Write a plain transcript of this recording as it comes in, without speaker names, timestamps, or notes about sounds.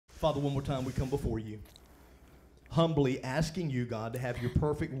Father, one more time we come before you, humbly asking you, God, to have your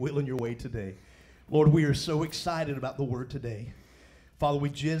perfect will in your way today. Lord, we are so excited about the word today. Father,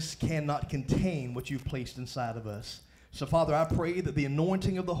 we just cannot contain what you've placed inside of us. So, Father, I pray that the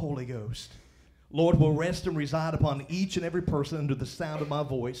anointing of the Holy Ghost, Lord, will rest and reside upon each and every person under the sound of my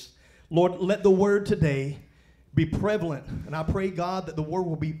voice. Lord, let the word today be prevalent. And I pray, God, that the word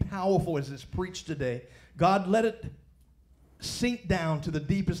will be powerful as it's preached today. God, let it sink down to the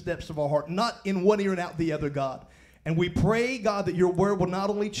deepest depths of our heart, not in one ear and out the other, God. And we pray, God, that your word will not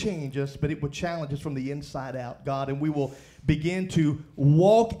only change us, but it will challenge us from the inside out, God. And we will begin to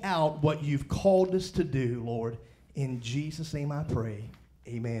walk out what you've called us to do, Lord. In Jesus' name I pray.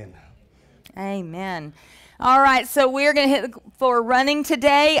 Amen. Amen. All right, so we're going to hit for running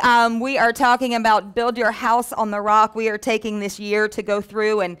today. We are talking about build your house on the rock. We are taking this year to go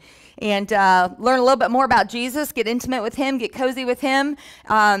through and learn a little bit more about Jesus, get intimate with him, get cozy with him,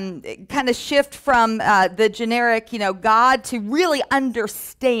 kind of shift from the generic, God to really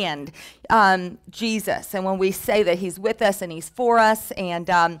understand Jesus. And when we say that he's with us and he's for us, and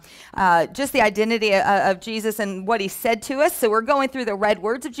just the identity of Jesus and what he said to us. So we're going through the red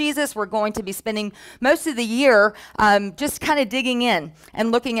words of Jesus. We're going to be spending most of the year just kind of digging in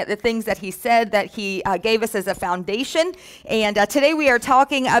and looking at the things that he said, that he gave us as a foundation. And today we are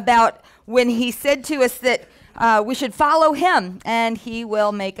talking about when he said to us that we should follow him, and he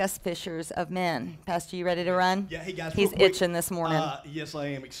will make us fishers of men. Pastor, you ready to run? Yeah, hey guys. He's itching this morning. Yes, I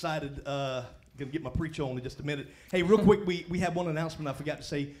am excited. Going to get my preach on in just a minute. Hey, real quick, we have one announcement I forgot to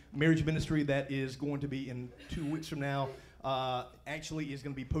say. Marriage ministry that is going to be in 2 weeks from now actually is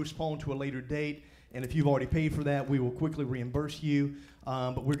going to be postponed to a later date. And if you've already paid for that, we will quickly reimburse you.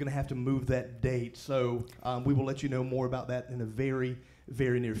 But we're going to have to move that date. So we will let you know more about that in a very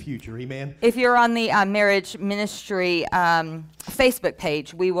near future. Amen. If you're on the marriage ministry Facebook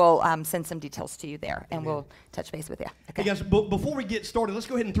page, we will send some details to you there, and we'll touch base with you. Okay. Hey guys, before we get started, let's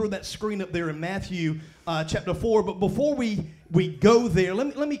go ahead and throw that screen up there in Matthew chapter 4. But before we go there,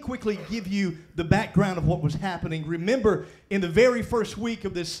 let me quickly give you the background of what was happening. Remember, in the very first week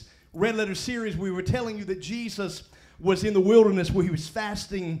of this Red Letter series, we were telling you that Jesus was in the wilderness where he was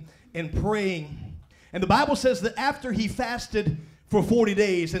fasting and praying. And the Bible says that after he fasted for 40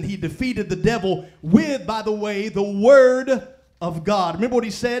 days, and he defeated the devil with, by the way, the word of God. Remember what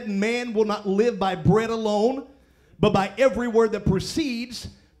he said? Man will not live by bread alone, but by every word that proceeds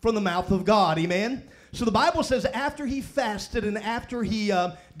from the mouth of God. Amen? So the Bible says after he fasted and after he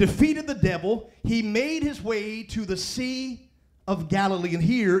defeated the devil, he made his way to the Sea of Galilee. And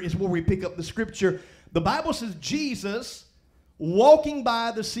here is where we pick up the scripture. The Bible says Jesus, walking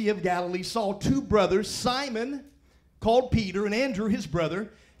by the Sea of Galilee, saw two brothers, Simon, called Peter, and Andrew, his brother,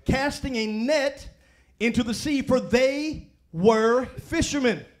 casting a net into the sea, for they were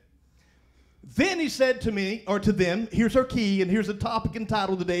fishermen. Then he said to me, or to them, here's our key, and here's the topic and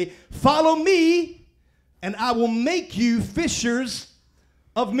title today: follow me, and I will make you fishers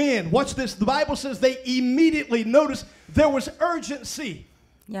of men. Watch this. The Bible says they immediately, notice, there was urgency.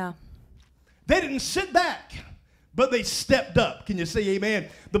 Yeah. They didn't sit back, but they stepped up. Can you say amen?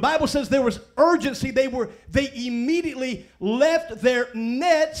 The Bible says there was urgency. They immediately left their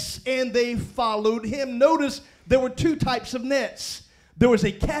nets and they followed him. Notice there were two types of nets. There was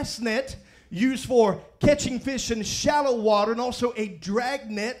a cast net used for catching fish in shallow water, and also a drag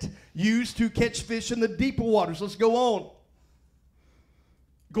net used to catch fish in the deeper waters. Let's go on.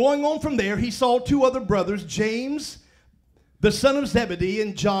 Going on from there, he saw two other brothers, James, the son of Zebedee,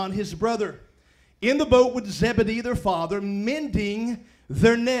 and John, his brother, in the boat with Zebedee, their father, mending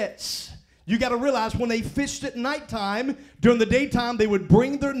their nets. You got to realize when they fished at nighttime, during the daytime, they would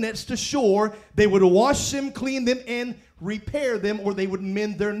bring their nets to shore. They would wash them, clean them, and repair them, or they would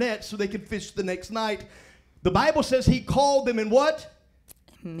mend their nets so they could fish the next night. The Bible says he called them, and what?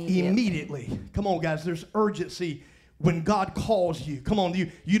 Immediately. Come on, guys. There's urgency when God calls you. Come on.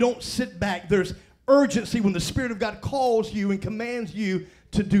 You don't sit back. There's urgency when the Spirit of God calls you and commands you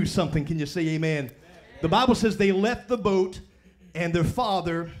to do something. Can you say amen? Amen? The Bible says they left the boat and their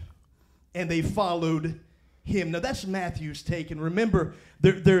father, and they followed him. Now that's Matthew's take. And remember,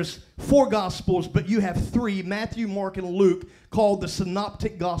 there's 4 Gospels, but you have 3, Matthew, Mark, and Luke, called the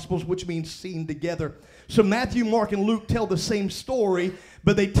Synoptic Gospels, which means seen together. So Matthew, Mark, and Luke tell the same story,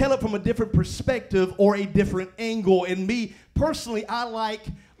 but they tell it from a different perspective or a different angle. And me, personally, I like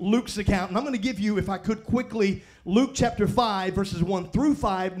Luke's account. And I'm going to give you, if I could quickly, Luke chapter 5, verses 1 through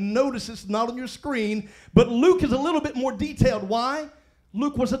 5. Notice it's not on your screen, but Luke is a little bit more detailed. Why?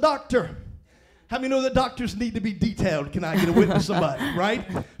 Luke was a doctor. How many know that doctors need to be detailed? Can I get a witness, somebody, right?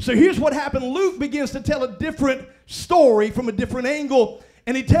 So here's what happened. Luke begins to tell a different story from a different angle.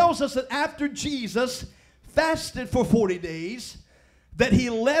 And he tells us that after Jesus fasted for 40 days, that he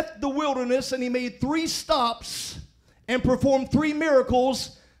left the wilderness and he made 3 stops and performed 3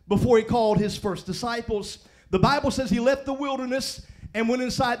 miracles before he called his first disciples. The Bible says he left the wilderness and went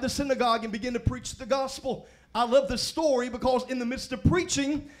inside the synagogue and began to preach the gospel. I love this story because in the midst of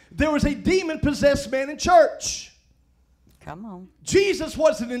preaching, there was a demon-possessed man in church. Come on. Jesus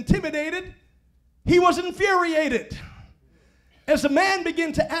wasn't intimidated. He was infuriated. As the man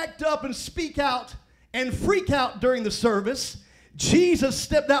began to act up and speak out and freak out during the service, Jesus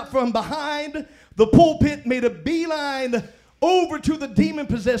stepped out from behind the pulpit, made a beeline over to the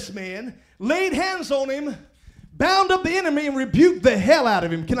demon-possessed man, laid hands on him, bound up the enemy, and rebuked the hell out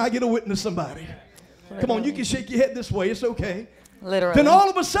of him. Can I get a witness, somebody? Come on, you can shake your head this way. It's okay. Literally. Then all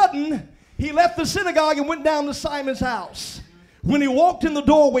of a sudden, he left the synagogue and went down to Simon's house. When he walked in the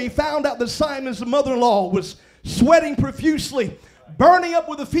doorway, he found out that Simon's mother-in-law was sweating profusely, burning up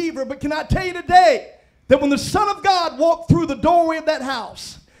with a fever. But can I tell you today that when the Son of God walked through the doorway of that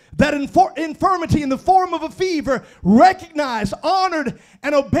house, that infirmity in the form of a fever recognized, honored,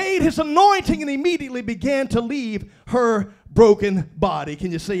 and obeyed his anointing and immediately began to leave her broken body.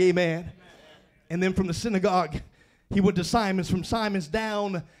 Can you say amen? And then from the synagogue, he went to Simon's. From Simon's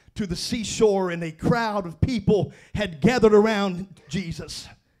down to the seashore, and a crowd of people had gathered around Jesus,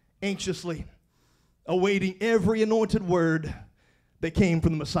 anxiously awaiting every anointed word that came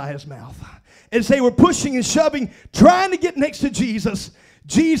from the Messiah's mouth. As they were pushing and shoving, trying to get next to Jesus,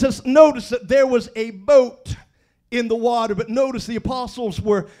 Jesus noticed that there was a boat in the water. But notice the apostles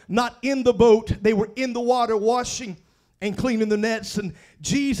were not in the boat. They were in the water washing and cleaning the nets. And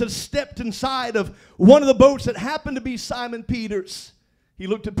Jesus stepped inside of one of the boats that happened to be Simon Peter's. He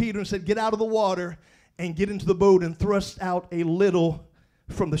looked at Peter and said, "Get out of the water and get into the boat," and thrust out a little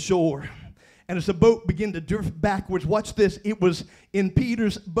from the shore. And as the boat began to drift backwards, watch this, it was in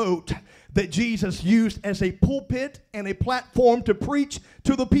Peter's boat that Jesus used as a pulpit and a platform to preach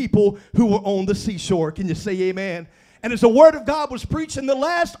to the people who were on the seashore. Can you say amen? And as the word of God was preached and the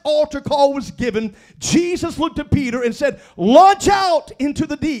last altar call was given, Jesus looked at Peter and said, "Launch out into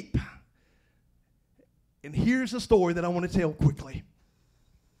the deep." And here's the story that I want to tell quickly.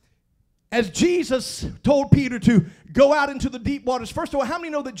 As Jesus told Peter to go out into the deep waters, first of all, how many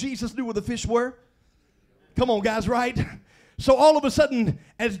know that Jesus knew where the fish were? Come on, guys, right? So all of a sudden,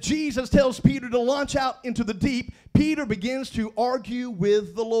 as Jesus tells Peter to launch out into the deep, Peter begins to argue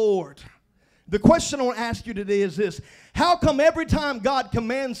with the Lord. The question I want to ask you today is this: how come every time God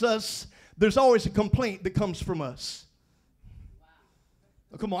commands us, there's always a complaint that comes from us?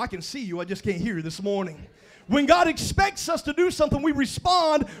 Oh, come on, I can see you. I just can't hear you this morning. When God expects us to do something, we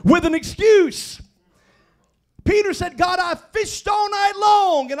respond with an excuse. Peter said, "God, I fished all night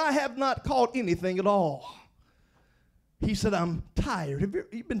long, and I have not caught anything at all." He said, "I'm tired." Have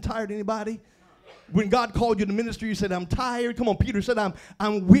you been tired, anybody? When God called you to ministry, you said, "I'm tired." Come on, Peter said,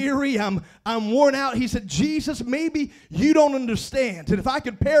 I'm weary, I'm worn out. He said, "Jesus, maybe you don't understand." And if I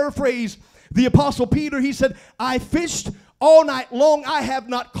could paraphrase the Apostle Peter, he said, "I fished all night long. I have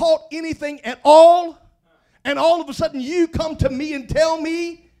not caught anything at all. And all of a sudden you come to me and tell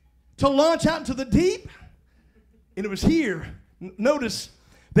me to launch out into the deep?" And it was here. Notice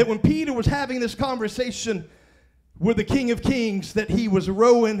that when Peter was having this conversation with the King of Kings, that he was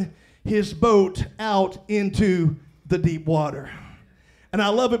rowing his boat out into the deep water. And I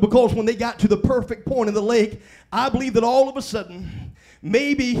love it because when they got to the perfect point in the lake, I believe that all of a sudden,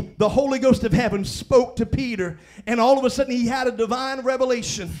 maybe the Holy Ghost of heaven spoke to Peter, and all of a sudden he had a divine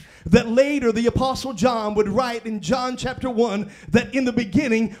revelation that later the Apostle John would write in John chapter 1 that in the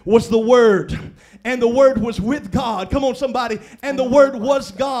beginning was the Word, and the Word was with God. Come on, somebody. And the Word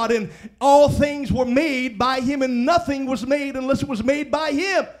was God, and all things were made by Him, and nothing was made unless it was made by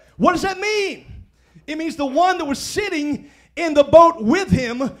Him. What does that mean? It means the one that was sitting in the boat with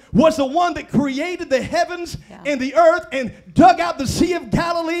him was the one that created the heavens and the earth and dug out the Sea of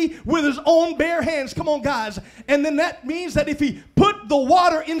Galilee with his own bare hands. Come on, guys. And then that means that if he put the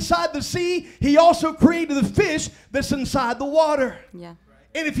water inside the sea, he also created the fish that's inside the water. Yeah.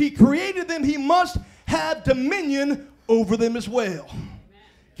 And if he created them, he must have dominion over them as well.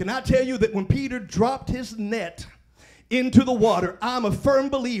 Can I tell you that when Peter dropped his net into the water, I'm a firm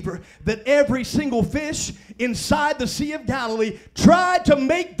believer that every single fish inside the Sea of Galilee tried to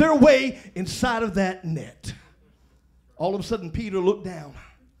make their way inside of that net. All of a sudden, Peter looked down.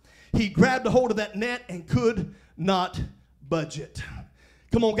 He grabbed a hold of that net and could not budge it.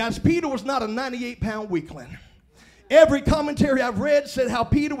 Come on, guys. Peter was not a 98-pound weakling. Every commentary I've read said how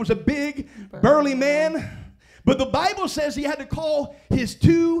Peter was a big, burly man. But the Bible says he had to call his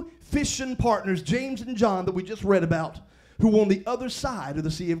two fishing partners, James and John, that we just read about, who were on the other side of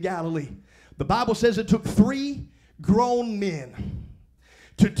the Sea of Galilee. The Bible says it took 3 grown men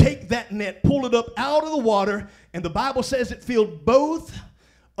to take that net, pull it up out of the water, and the Bible says it filled both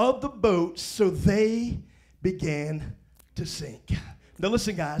of the boats, so they began to sink. Now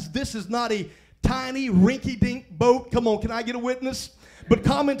listen, guys, this is not a tiny rinky-dink boat. Come on, can I get a witness? But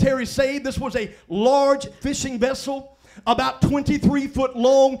commentaries say this was a large fishing vessel, about 23 foot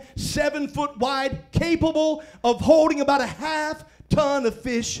long, 7 foot wide, capable of holding about a half ton of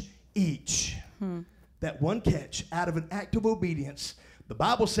fish each. That one catch, out of an act of obedience, the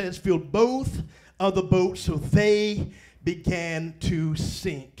Bible says filled both of the boats, so they began to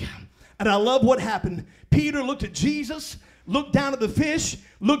sink. And I love what happened. Peter looked at Jesus, looked down at the fish,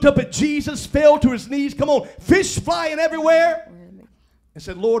 looked up at Jesus, fell to his knees. Come on, fish flying everywhere. And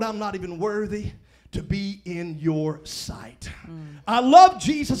said, Lord, I'm not even worthy to be in your sight. I love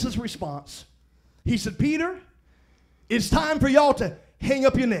Jesus' response. He said, Peter, it's time for y'all to hang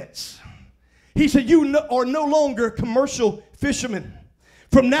up your nets. He said, you are no longer commercial fishermen.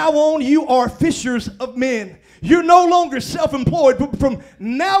 From now on, you are fishers of men. You're no longer self-employed, but from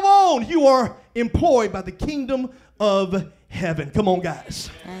now on, you are employed by the kingdom of heaven. Come on, guys.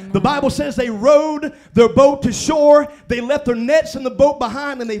 Amen. The Bible says they rowed their boat to shore. They left their nets in the boat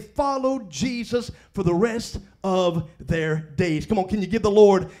behind, and they followed Jesus for the rest of their days. Come on, can you give the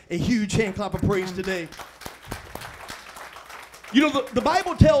Lord a huge hand clap of praise today? You know, the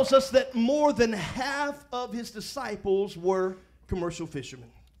Bible tells us that more than half of his disciples were commercial fishermen.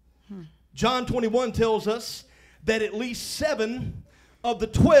 John 21 tells us that at least 7 of the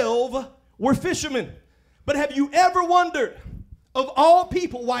 12 were fishermen. But have you ever wondered, of all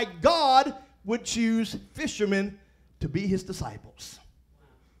people, why God would choose fishermen to be his disciples?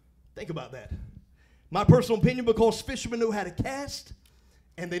 Think about that. My personal opinion, because fishermen know how to cast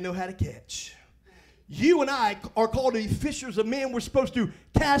and they know how to catch. You and I are called to be fishers of men. We're supposed to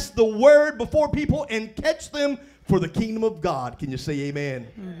cast the word before people and catch them for the kingdom of God. Can you say amen?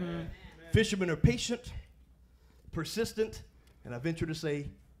 Mm-hmm. Fishermen are patient, persistent, and I venture to say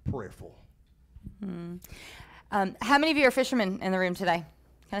prayerful. How many of you are fishermen in the room today?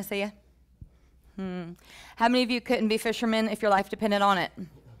 Can I see you? How many of you couldn't be fishermen if your life depended on it?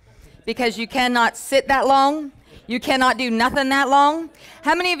 Because you cannot sit that long. You cannot do nothing that long.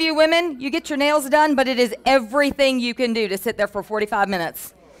 How many of you women, you get your nails done, but it is everything you can do to sit there for 45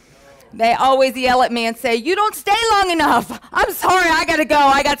 minutes? They always yell at me and say, you don't stay long enough. I'm sorry, I got to go.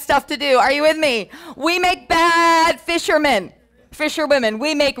 I got stuff to do. Are you with me? We make bad fishermen. Fisherwomen,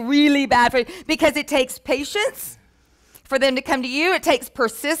 we make really bad because it takes patience for them to come to you. It takes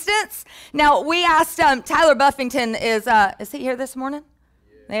persistence. Now, we asked Tyler Buffington, is he here this morning?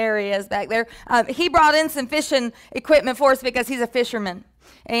 There he is back there. He brought in some fishing equipment for us because he's a fisherman.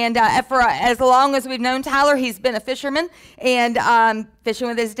 And for as long as we've known Tyler, he's been a fisherman and fishing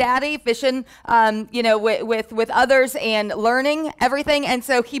with his daddy, fishing, with others and learning everything. And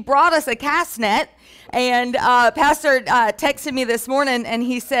so he brought us a cast net. And Pastor texted me this morning and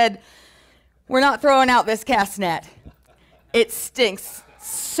he said, we're not throwing out this cast net. It stinks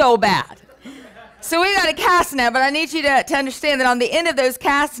so bad. So we got a cast net, but I need you to understand that on the end of those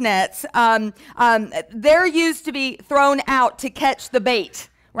cast nets, they're used to be thrown out to catch the bait,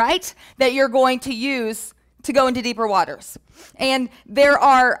 right? That you're going to use to go into deeper waters. And there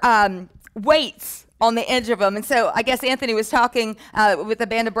are weights on the edge of them. And so I guess Anthony was talking with a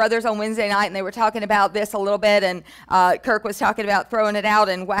band of brothers on Wednesday night, and they were talking about this a little bit, and Kirk was talking about throwing it out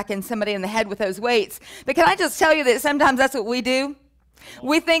and whacking somebody in the head with those weights. But can I just tell you that sometimes that's what we do?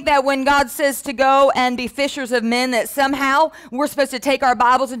 We think that when God says to go and be fishers of men, that somehow we're supposed to take our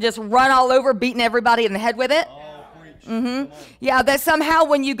Bibles and just run all over, beating everybody in the head with it. Yeah, that somehow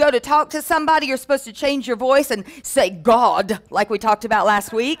when you go to talk to somebody, you're supposed to change your voice and say God, like we talked about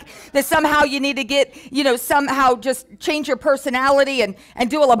last week. That somehow you need to get, somehow just change your personality and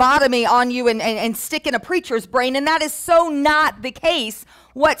do a lobotomy on you and stick in a preacher's brain. And that is so not the case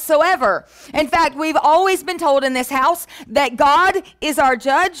whatsoever. In fact, we've always been told in this house that God is our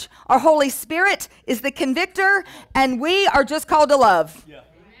judge, our Holy Spirit is the convictor, and we are just called to love. Yeah.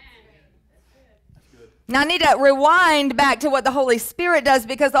 Now, I need to rewind back to what the Holy Spirit does,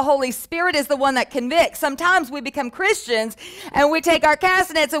 because the Holy Spirit is the one that convicts. Sometimes we become Christians and we take our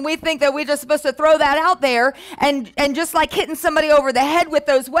cast nets and we think that we're just supposed to throw that out there, and just like hitting somebody over the head with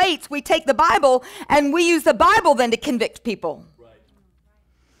those weights, we take the Bible and we use the Bible then to convict people.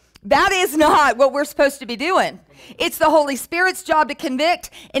 That is not what we're supposed to be doing. It's the Holy Spirit's job to convict,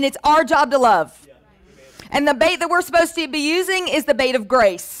 and it's our job to love. And the bait that we're supposed to be using is the bait of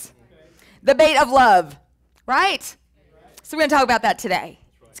grace, the bait of love, right? So we're going to talk about that today.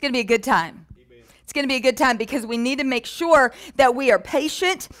 It's going to be a good time. It's going to be a good time because we need to make sure that we are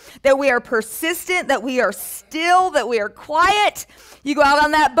patient, that we are persistent, that we are still, that we are quiet. You go out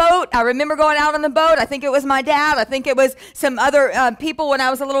on that boat. I remember going out on the boat. I think it was my dad. I think it was some other people when I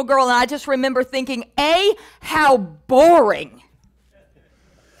was a little girl. And I just remember thinking, A, how boring.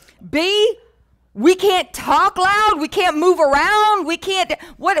 B, we can't talk loud. We can't move around. We can't,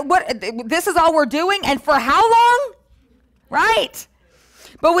 this is all we're doing. And for how long? Right.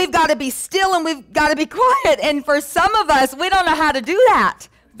 But we've got to be still and we've got to be quiet. And for some of us, we don't know how to do that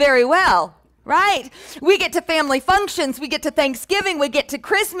very well. Right? We get to family functions, we get to Thanksgiving, we get to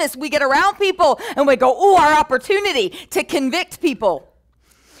Christmas, we get around people and we go, oh, our opportunity to convict people.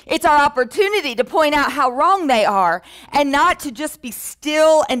 It's our opportunity to point out how wrong they are and not to just be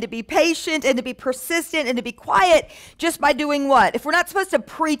still and to be patient and to be persistent and to be quiet just by doing what? If we're not supposed to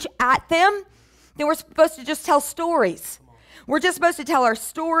preach at them, then we're supposed to just tell stories. We're just supposed to tell our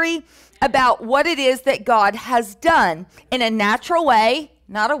story about what it is that God has done in a natural way.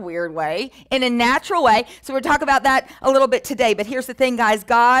 Not a weird way, in a natural way. So we're talking about that a little bit today. But here's the thing, guys.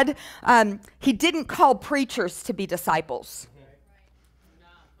 God, he didn't call preachers to be disciples.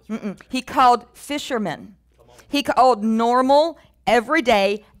 He called fishermen. He called normal,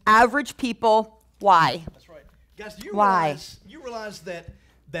 everyday, average people. Why? That's right. Guys, do you realize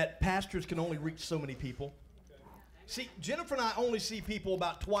that pastors can only reach so many people? See, Jennifer and I only see people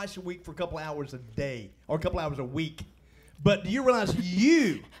about twice a week for a couple hours a day or a couple hours a week. But do you realize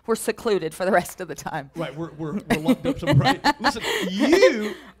we're secluded for the rest of the time. Right, we're locked up somewhere. Right? Listen,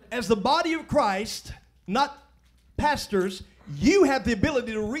 you, as the body of Christ, not pastors, you have the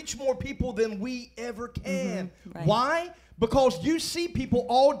ability to reach more people than we ever can. Right. Why? Because you see people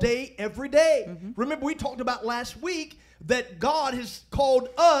all day, every day. Remember, we talked about last week that God has called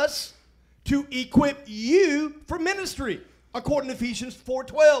us to equip you for ministry, according to Ephesians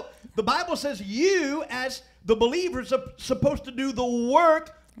 4:12. The Bible says you, as the believers, are supposed to do the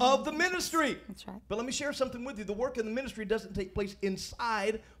work of the ministry. That's right. But let me share something with you. The work of the ministry doesn't take place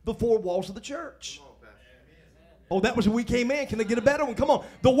inside the four walls of the church. Oh, that was when we came in. Can I get a better one? Come on.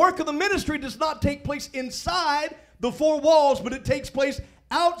 The work of the ministry does not take place inside the four walls, but it takes place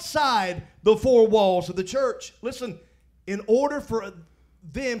outside the four walls of the church. Listen, in order for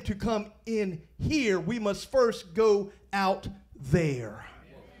them to come in here, we must first go out there.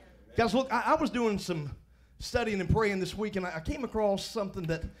 Guys, look, I was doing some studying and praying this week, and I came across something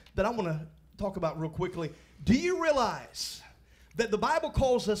that I want to talk about real quickly. Do you realize that the Bible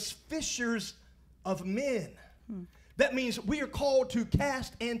calls us fishers of men? That means we are called to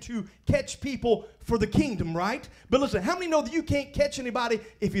cast and to catch people for the kingdom, right? But listen, how many know that you can't catch anybody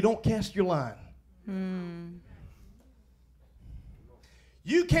if you don't cast your line?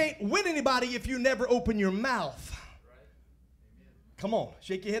 You can't win anybody if you never open your mouth. Come on,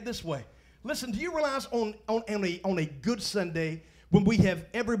 shake your head this way. Listen, do you realize on a good Sunday, when we have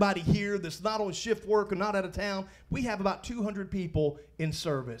everybody here that's not on shift work or not out of town, we have about 200 people in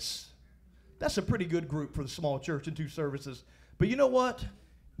service. That's a pretty good group for the small church in 2 services. But you know what?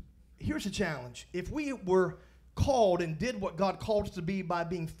 Here's a challenge. If we were called and did what God called us to be by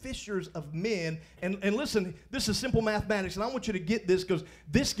being fishers of men, and listen, this is simple mathematics, and I want you to get this because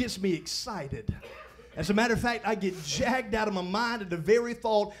this gets me excited. As a matter of fact, I get jagged out of my mind at the very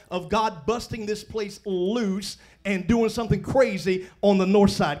thought of God busting this place loose and doing something crazy on the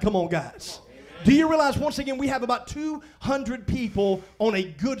north side. Come on, guys. Do you realize, once again, we have about 200 people on a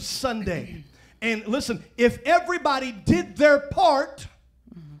good Sunday? And listen, if everybody did their part,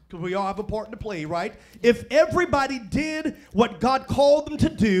 because we all have a part to play, right? If everybody did what God called them to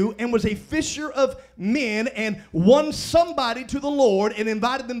do and was a fisher of men and won somebody to the Lord and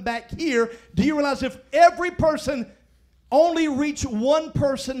invited them back here, do you realize if every person only reached one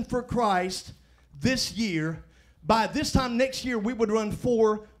person for Christ this year, by this time next year we would run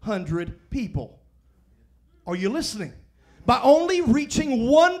 400 people. Are you listening? By only reaching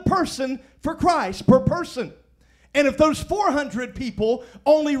one person for Christ per person. And if those 400 people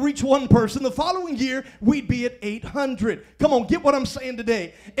only reach one person, the following year, we'd be at 800. Come on, get what I'm saying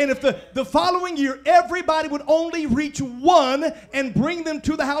today. And if the following year, everybody would only reach one and bring them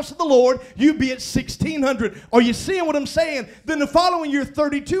to the house of the Lord, you'd be at 1,600. Are you seeing what I'm saying? Then the following year,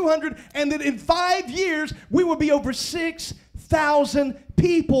 3,200. And then in 5 years, we would be over 6,000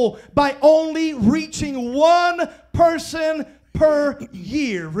 people by only reaching one person per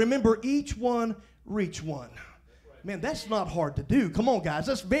year. Remember, each one reach one. Man, that's not hard to do. Come on, guys.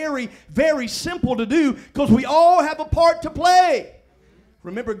 That's very, very simple to do because we all have a part to play.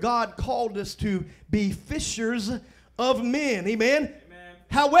 Remember, God called us to be fishers of men. Amen? Amen.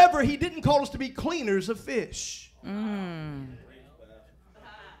 However, he didn't call us to be cleaners of fish.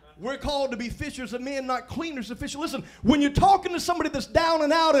 We're called to be fishers of men, not cleaners of fish. Listen, when you're talking to somebody that's down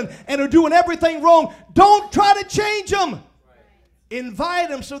and out and are doing everything wrong, don't try to change them. Right. Invite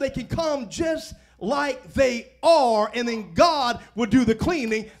them so they can come just like they are, and then God will do the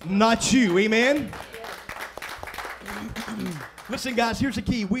cleaning, not you. Amen? Listen, guys, here's the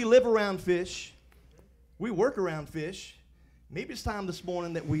key. We live around fish. We work around fish. Maybe it's time this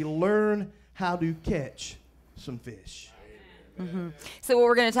morning that we learn how to catch some fish. Mm-hmm. So what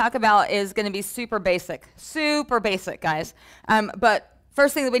we're going to talk about is going to be super basic, guys. But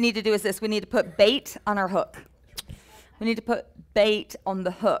first thing that we need to do is this. We need to put bait on our hook. We need to put bait on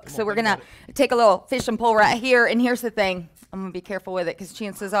the hook. So we're going to take a little fishing pole right here, and here's the thing. I'm going to be careful with it because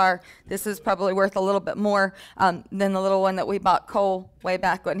chances are this is probably worth a little bit more than the little one that we bought Cole way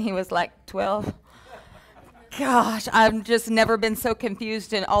back when he was like 12. Gosh, I've just never been so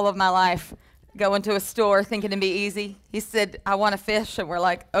confused in all of my life. Going to a store thinking it'd be easy. He said, I want to fish. And we're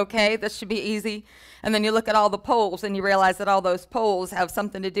like, okay, this should be easy. And then you look at all the poles and you realize that all those poles have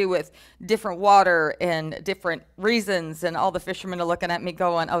something to do with different water and different reasons. And all the fishermen are looking at me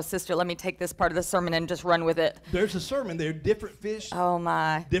going, oh, sister, let me take this part of the sermon and just run with it. There's a sermon there. Different fish. Oh,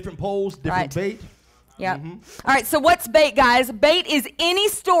 my. Different poles, different bait. Yeah. Mm-hmm. All right, so what's bait, guys? Bait is any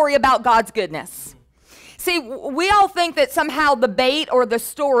story about God's goodness. See, we all think that somehow the bait or the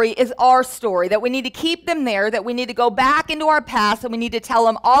story is our story, that we need to keep them there, that we need to go back into our past, and we need to tell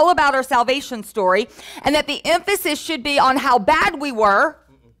them all about our salvation story, and that the emphasis should be on how bad we were.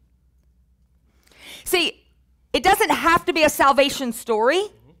 See, it doesn't have to be a salvation story.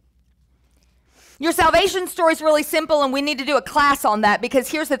 Your salvation story is really simple, and we need to do a class on that, because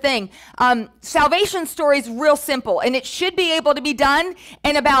here's the thing. Salvation story is real simple, and it should be able to be done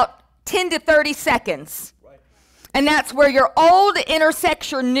in about 10 to 30 seconds. Right. And that's where your old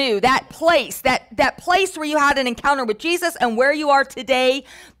intersects your new, that place where you had an encounter with Jesus and where you are today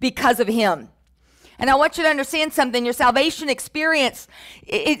because of him. And I want you to understand something. Your salvation experience,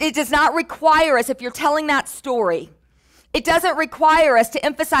 it does not require us, if you're telling that story, it doesn't require us to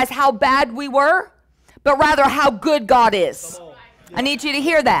emphasize how bad we were, but rather how good God is. I need you to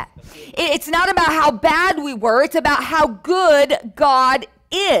hear that. It's not about how bad we were. It's about how good God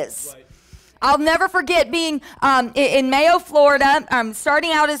is. Right. I'll never forget being in Mayo, Florida,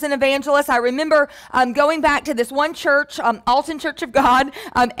 starting out as an evangelist. I remember going back to this one church, Alton Church of God,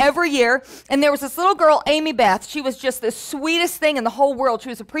 every year, and there was this little girl, Amy Beth. She was just the sweetest thing in the whole world. She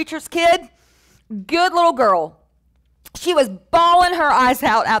was a preacher's kid, good little girl. She was bawling her eyes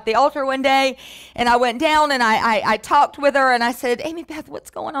out at the altar one day, and I went down and I talked with her, and I said, Amy Beth, what's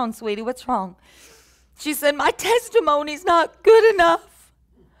going on, sweetie? What's wrong? She said, my testimony's not good enough.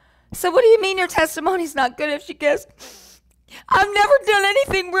 So what do you mean your testimony's not good enough? She goes, I've never done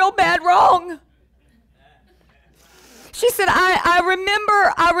anything real bad wrong. She said, I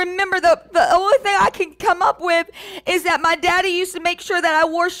remember the only thing I can come up with is that my daddy used to make sure that I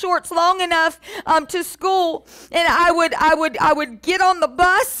wore shorts long enough to school, and I would get on the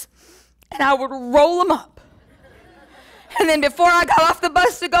bus and I would roll them up. And then before I got off the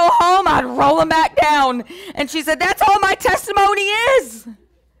bus to go home, I'd roll them back down. And she said, that's all my testimony is.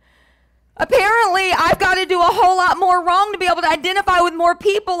 Apparently, I've got to do a whole lot more wrong to be able to identify with more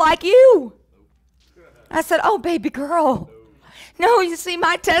people like you. I said, oh, baby girl. No, you see,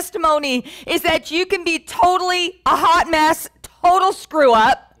 my testimony is that you can be totally a hot mess, total screw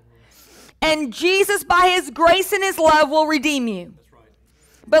up, and Jesus, by his grace and his love, will redeem you.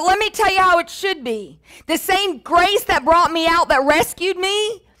 But let me tell you how it should be. The same grace that brought me out, that rescued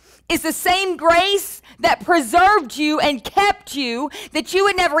me, is the same grace that preserved you and kept you, that you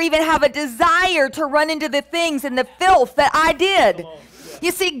would never even have a desire to run into the things and the filth that I did.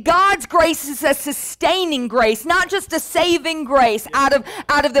 You see, God's grace is a sustaining grace, not just a saving grace out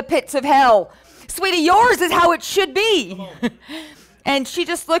of the pits of hell. Sweetie, yours is how it should be. And she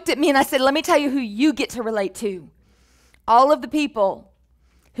just looked at me and I said, let me tell you who you get to relate to. All of the people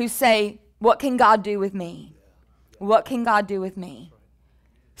who say, what can God do with me? What can God do with me?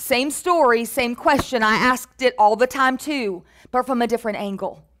 Same story, same question. I asked it all the time too, but from a different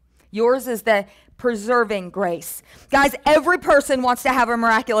angle. Yours is the preserving grace. Guys, every person wants to have a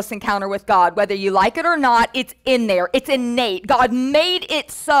miraculous encounter with God. Whether you like it or not, it's in there. It's innate. God made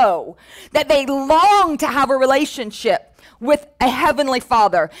it so that they long to have a relationship with a heavenly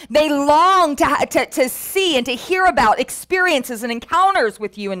Father. They long to see and to hear about experiences and encounters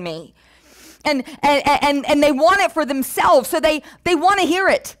with you and me. And they want it for themselves, so they want to hear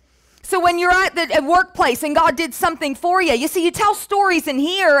it. So when you're at the workplace and God did something for you, you see, you tell stories in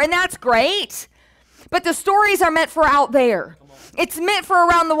here, and that's great. But the stories are meant for out there. It's meant for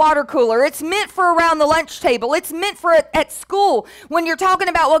around the water cooler. It's meant for around the lunch table. It's meant for at school when you're talking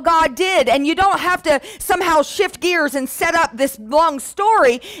about what God did, and you don't have to somehow shift gears and set up this long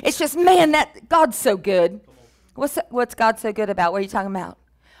story. It's just, man, that God's so good. What's God so good about? What are you talking about?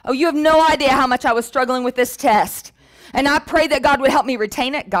 Oh, you have no idea how much I was struggling with this test. And I prayed that God would help me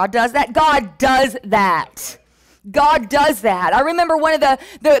retain it. God does that. God does that. God does that. I remember one of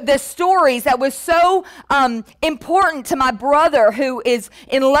the stories that was so important to my brother who is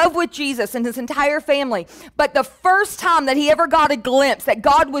in love with Jesus and his entire family. But the first time that he ever got a glimpse that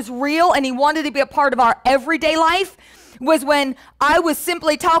God was real and he wanted to be a part of our everyday life was when I was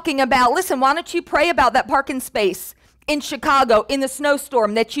simply talking about, listen, why don't you pray about that parking space in Chicago in the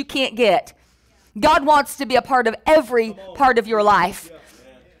snowstorm that you can't get? God wants to be a part of every part of your life.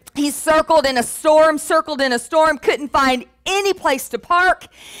 He circled in a storm, couldn't find any place to park.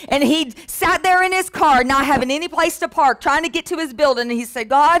 And he sat there in his car, not having any place to park, trying to get to his building. And he said,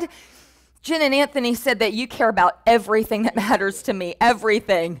 God, Jen and Anthony said that you care about everything that matters to me,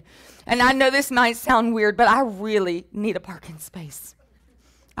 everything. And I know this might sound weird, but I really need a parking space.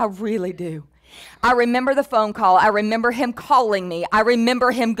 I really do. I remember the phone call. I remember him calling me. I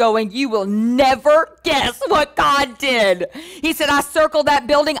remember him going, you will never guess what God did. He said, I circled that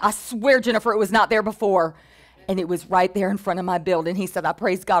building. I swear, Jennifer, it was not there before. And it was right there in front of my building. He said, I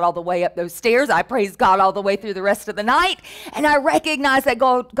praised God all the way up those stairs. I praised God all the way through the rest of the night. And I recognized that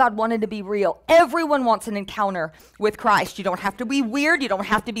God wanted to be real. Everyone wants an encounter with Christ. You don't have to be weird. You don't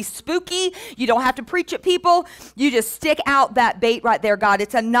have to be spooky. You don't have to preach at people. You just stick out that bait right there, God.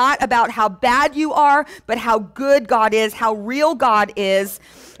 It's not about how bad you are, but how good God is, how real God is.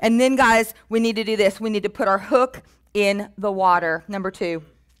 And then, guys, we need to do this. We need to put our hook in the water. Number 2.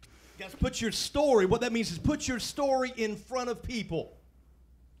 Guys, put your story. What that means is put your story in front of people.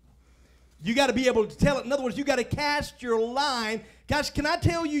 You got to be able to tell it. In other words, you got to cast your line. Guys, can I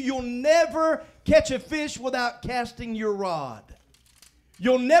tell you, you'll never catch a fish without casting your rod.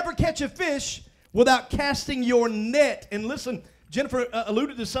 You'll never catch a fish without casting your net. And listen, Jennifer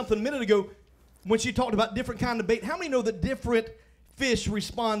alluded to something a minute ago when she talked about different kind of bait. How many know that different fish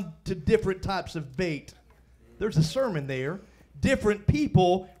respond to different types of bait? There's a sermon there. Different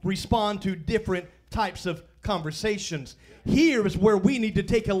people respond to different types of conversations. Here is where we need to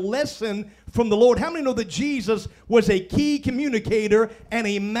take a lesson from the Lord. How many know that Jesus was a key communicator and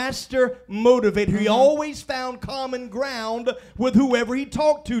a master motivator? He always found common ground with whoever he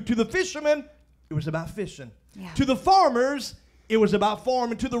talked to. To the fishermen, it was about fishing. Yeah. To the farmers, it was about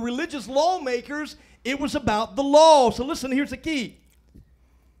farming. To the religious lawmakers, it was about the law. So listen, here's the key.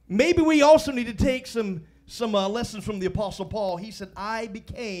 Maybe we also need to take some lessons from the Apostle Paul. He said, I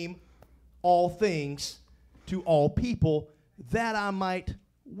became all things to all people that I might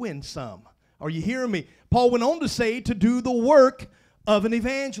win some. Are you hearing me? Paul went on to say to do the work of an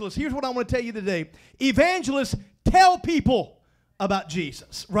evangelist. Here's what I want to tell you today. Evangelists tell people about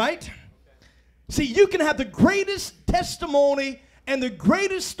Jesus, right? See, you can have the greatest testimony and the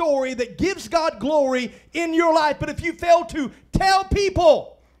greatest story that gives God glory in your life, but if you fail to tell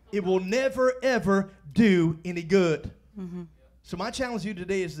people, it will never, ever do any good. Mm-hmm. So my challenge to you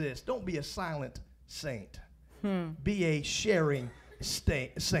today is this. Don't be a silent saint. Be a sharing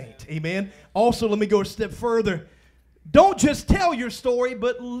saint. Amen. Also, let me go a step further. Don't just tell your story,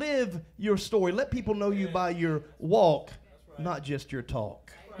 but live your story. Let people know you by your walk, not just your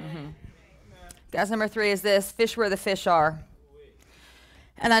talk. Mm-hmm. Guys, number 3 is this. Fish where the fish are.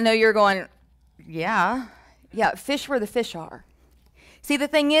 And I know you're going, yeah, fish where the fish are. See, the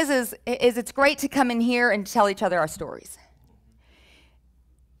thing is it's great to come in here and tell each other our stories.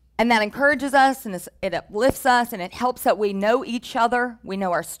 And that encourages us, and it uplifts us, and it helps that we know each other, we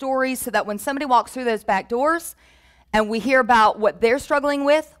know our stories, so that when somebody walks through those back doors and we hear about what they're struggling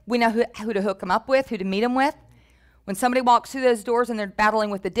with, we know who to hook them up with, who to meet them with. When somebody walks through those doors and they're battling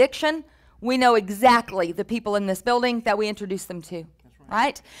with addiction, we know exactly the people in this building that we introduce them to.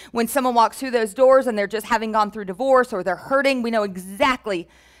 Right? When someone walks through those doors and they're just having gone through divorce or they're hurting, we know exactly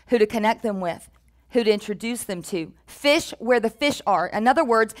who to connect them with, who to introduce them to. Fish where the fish are. In other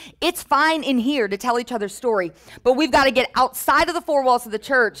words, it's fine in here to tell each other's story, but we've got to get outside of the 4 walls of the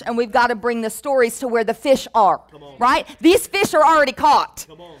church and we've got to bring the stories to where the fish are. Right? These fish are already caught.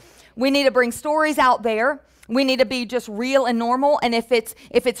 We need to bring stories out there. We need to be just real and normal. And if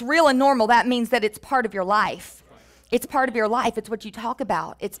it's real and normal, that means that it's part of your life. It's part of your life. It's what you talk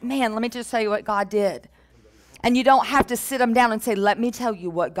about. It's, man, let me just tell you what God did. And you don't have to sit them down and say, let me tell you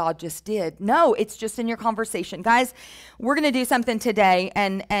what God just did. No, it's just in your conversation. Guys, we're going to do something today,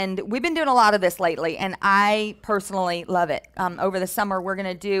 and we've been doing a lot of this lately, and I personally love it. Over the summer,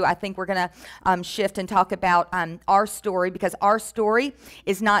 I think we're going to shift and talk about our story, because our story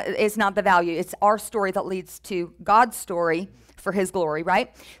is not the value. It's our story that leads to God's story for his glory,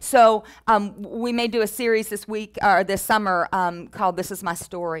 right? So we may do a series this week or this summer called This Is My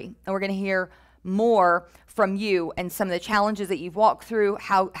Story, and we're going to hear more from you and some of the challenges that you've walked through,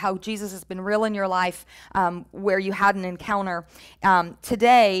 how Jesus has been real in your life, where you had an encounter.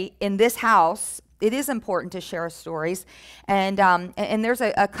 Today in this house, it is important to share stories, and there's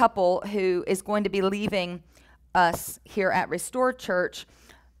a couple who is going to be leaving us here at Restored Church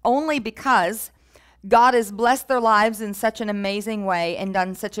only because God has blessed their lives in such an amazing way and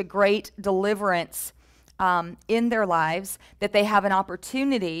done such a great deliverance in their lives that they have an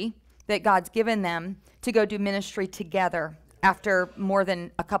opportunity that God's given them to go do ministry together after more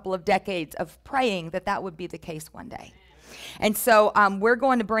than a couple of decades of praying that would be the case one day. And so we're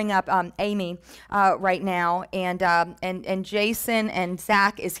going to bring up Amy right now, and Jason and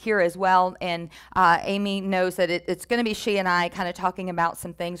Zach is here as well. And Amy knows that it's going to be she and I kind of talking about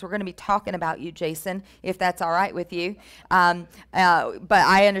some things. We're going to be talking about you, Jason, if that's all right with you. But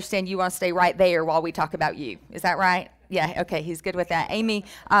I understand you want to stay right there while we talk about you. Is that right? Yeah, okay, he's good with that. Amy,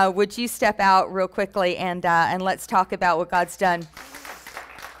 would you step out real quickly and let's talk about what God's done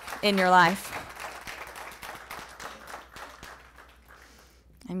in your life.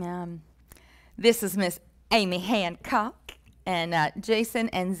 Amen. This is Miss Amy Hancock and Jason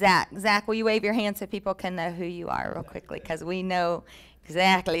and Zach. Zach, will you wave your hand so people can know who you are real quickly, because we know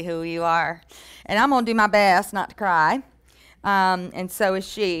exactly who you are. And I'm going to do my best not to cry, and so is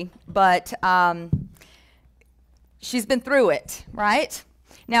she. But she's been through it, right?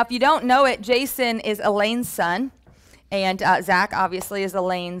 Now, if you don't know it, Jason is Elaine's son, and Zach obviously is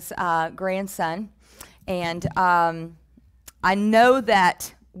Elaine's grandson. And I know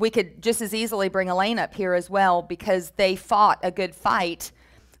that we could just as easily bring Elaine up here as well, because they fought a good fight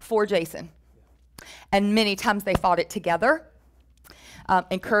for Jason. And many times they fought it together,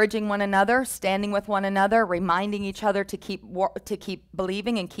 encouraging one another, standing with one another, reminding each other to keep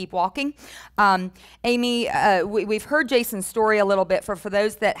believing and keep walking. Amy, we've heard Jason's story a little bit. For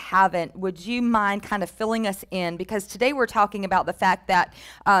those that haven't, would you mind kind of filling us in? Because today we're talking about the fact that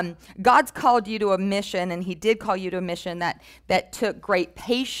God's called you to a mission, and he did call you to a mission that took great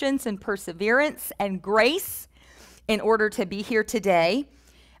patience and perseverance and grace in order to be here today.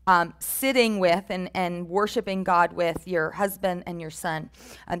 Sitting with and worshiping God with your husband and your son.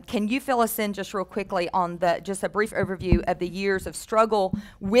 Can you fill us in just real quickly on just a brief overview of the years of struggle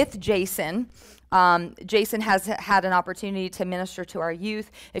with Jason? Jason has had an opportunity to minister to our youth.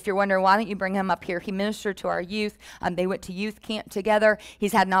 If you're wondering, why don't you bring him up here? He ministered to our youth. They went to youth camp together.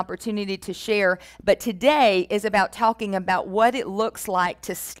 He's had an opportunity to share. But today is about talking about what it looks like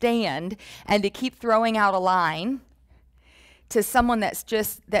to stand and to keep throwing out a line to someone that's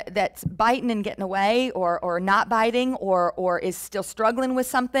just that's biting and getting away, or not biting, or is still struggling with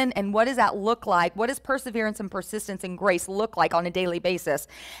something. And what does that look like? What does perseverance and persistence and grace look like on a daily basis?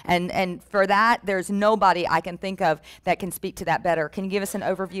 And for that, there's nobody I can think of that can speak to that better. Can you give us an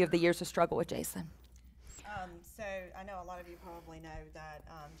overview of the years of struggle with Jason? So I know a lot of you probably know that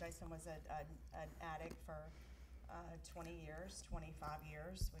Jason was an addict for 20 years, 25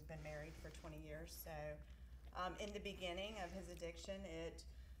 years. We've been married for 20 years. So in the beginning of his addiction, it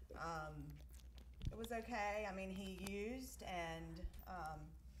was okay. I mean, he used, and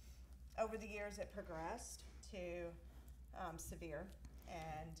over the years it progressed to severe.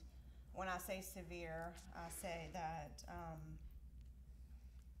 And when I say severe, I say that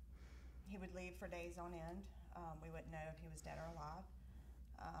he would leave for days on end. We wouldn't know if he was dead or alive.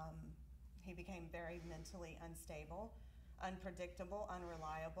 He became very mentally unstable, unpredictable,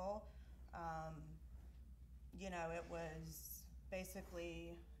 unreliable. It was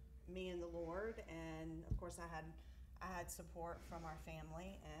basically me and the Lord, and of course I had support from our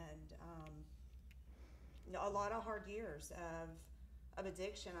family, and a lot of hard years of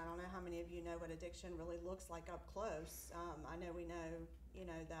addiction. I don't know how many of you know what addiction really looks like up close. I know we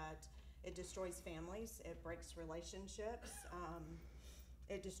know that it destroys families, it breaks relationships,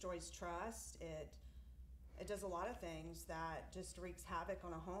 it destroys trust, it does a lot of things that just wreaks havoc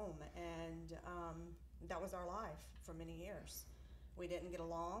on a home, and that was our life for many years. We didn't get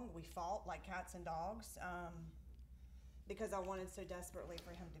along. We fought like cats and dogs because I wanted so desperately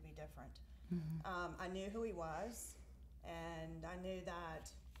for him to be different. Mm-hmm. I knew who he was, and I knew that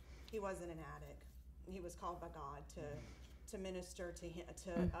he wasn't an addict. He was called by God to minister to him, to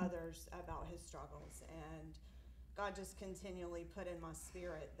mm-hmm. others about his struggles. And God just continually put in my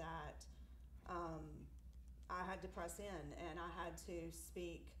spirit that I had to press in, and I had to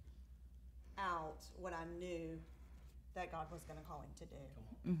speak out what I knew that God was going to call him to do.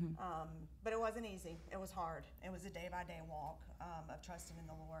 But it wasn't easy. It was hard. It was a day-by-day walk of trusting in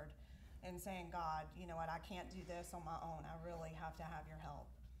the Lord and saying, God, you know what, I can't do this on my own. I really have to have your help.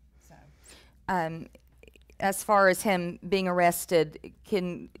 So, as far as him being arrested,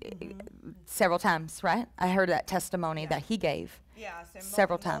 several times, right? I heard that testimony that he gave. Yeah, so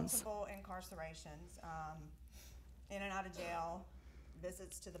several times. Multiple incarcerations, in and out of jail,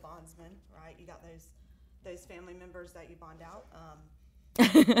 visits to the bondsman, right? You got those family members that you bond out.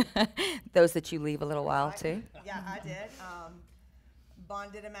 Those that you leave a little while too. Yeah, I did.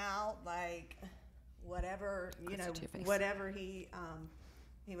 Bonded him out, like whatever, you know, whatever he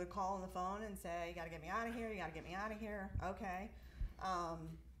would call on the phone and say, you got to get me out of here, you got to get me out of here. Okay.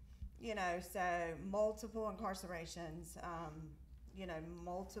 You know, so multiple incarcerations, you know,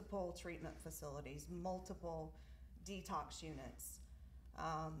 multiple treatment facilities, multiple detox units,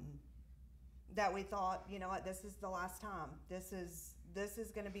 that we thought, you know what, this is the last time. This is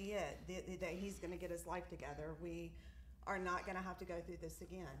going to be it, that he's going to get his life together. We are not going to have to go through this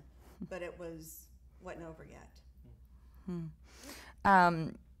again. But it wasn't over yet.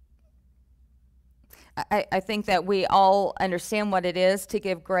 I think that we all understand what it is to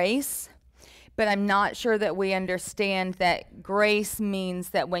give grace, but I'm not sure that we understand that grace means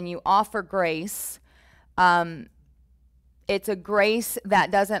that when you offer grace, it's a grace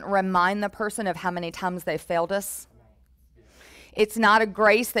that doesn't remind the person of how many times they failed us. It's not a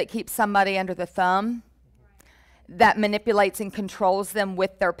grace that keeps somebody under the thumb, that manipulates and controls them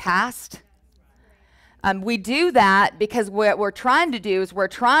with their past. We do that because what we're trying to do is we're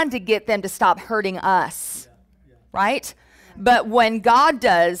trying to get them to stop hurting us, right? But when God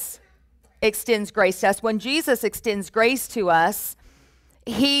extends grace to us, when Jesus extends grace to us,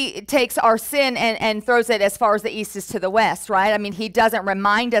 he takes our sin and throws it as far as the east is to the west, right? I mean, he doesn't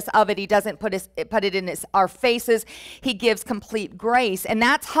remind us of it. He doesn't put it in our faces. He gives complete grace. And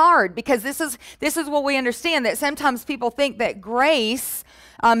that's hard because this is what we understand, that sometimes people think that grace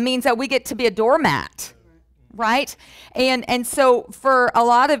means that we get to be a doormat, right? And so for a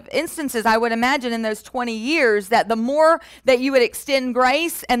lot of instances, I would imagine in those 20 years that the more that you would extend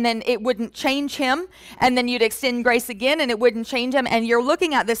grace and then it wouldn't change him, and then you'd extend grace again and it wouldn't change him, and you're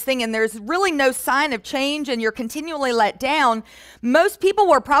looking at this thing and there's really no sign of change and you're continually let down, most people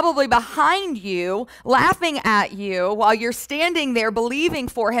were probably behind you, laughing at you while you're standing there believing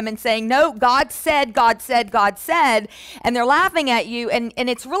for him and saying, no, God said, God said, God said, and they're laughing at you, and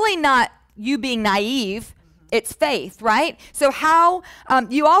it's really not you being naive. It's faith, right? So how,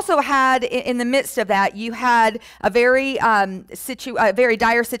 you also had, in the midst of that, you had a very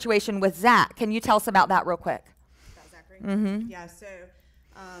dire situation with Zach. Can you tell us about that real quick? About Zachary? Yeah, so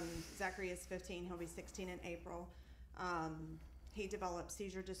Zachary is 15. He'll be 16 in April. He developed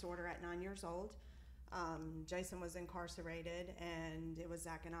seizure disorder at 9 years old. Jason was incarcerated, and it was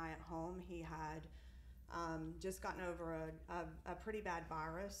Zach and I at home. He had just gotten over a pretty bad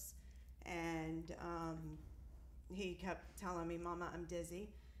virus, and he kept telling me, Mama, I'm dizzy.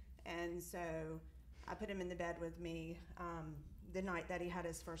 And so I put him in the bed with me the night that he had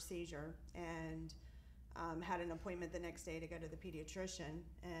his first seizure, and had an appointment the next day to go to the pediatrician.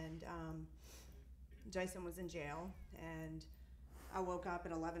 And Jason was in jail, and I woke up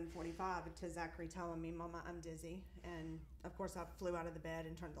at 11:45 to Zachary telling me, Mama, I'm dizzy. And of course I flew out of the bed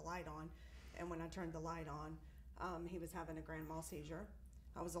and turned the light on. And when I turned the light on, he was having a grand mal seizure.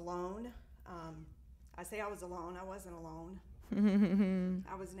 I was alone. I say I was alone. I wasn't alone.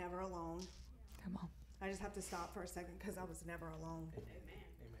 I was never alone. Come on. I just have to stop for a second because I was never alone.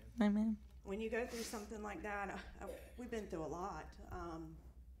 Amen. Amen. When you go through something like that, we've been through a lot.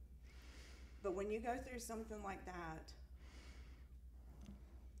 But when you go through something like that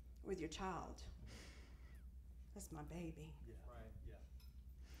with your child, that's my baby. Yeah. Right. Yeah.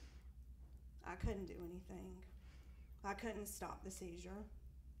 I couldn't do anything. I couldn't stop the seizure.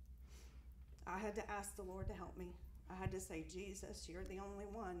 I had to ask the Lord to help me. I had to say, Jesus, you're the only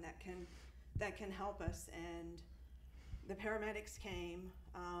one that can help us. And the paramedics came.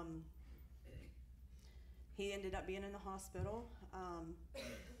 He ended up being in the hospital.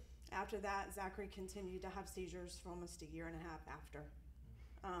 After that, Zachary continued to have seizures for almost a year and a half after.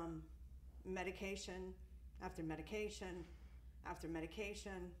 Medication after medication after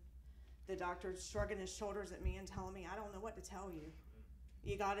medication. The doctor shrugging his shoulders at me and telling me, I don't know what to tell you.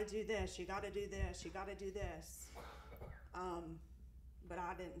 You got to do this, you got to do this, you got to do this. But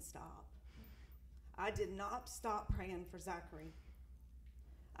I didn't stop. I did not stop praying for Zachary.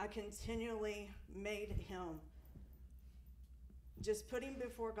 I continually made him just put him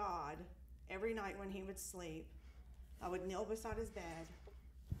before God every night when he would sleep. I would kneel beside his bed,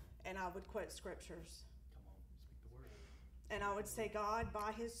 and I would quote scriptures. And I would say, God,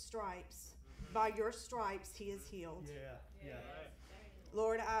 by his stripes, by your stripes, he is healed. Yeah.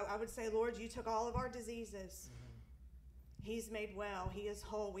 Lord, I would say, Lord, you took all of our diseases. He's made well. He is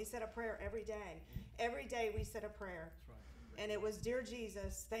whole. We said a prayer every day. Every day we said a prayer. And it was, Dear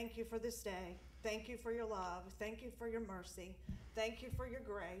Jesus, thank you for this day. Thank you for your love. Thank you for your mercy. Thank you for your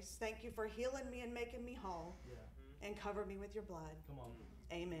grace. Thank you for healing me and making me whole. And cover me with your blood. Come on.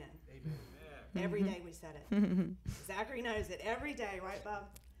 Amen. Amen. Every day we said it. Zachary knows it. Every day, right, Bob?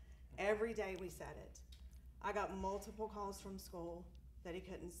 Every day we said it. I got multiple calls from school that he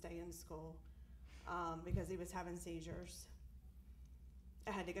couldn't stay in school because he was having seizures.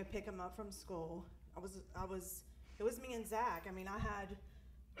 I had to go pick him up from school. It was me and Zach. I mean,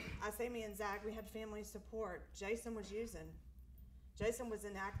 I say me and Zach, we had family support. Jason was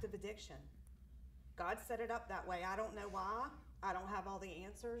in active addiction. God set it up that way. I don't know why. I don't have all the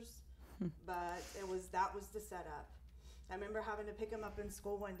answers, but that was the setup. I remember having to pick him up in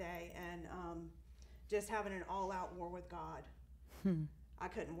school one day and just having an all-out war with God. I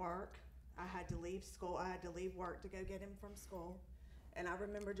couldn't work. I had to leave school. I had to leave work to go get him from school. And I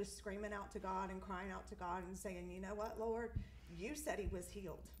remember just screaming out to God and crying out to God and saying, you know what, Lord? You said he was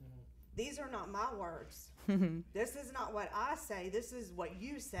healed. These are not my words. This is not what I say. This is what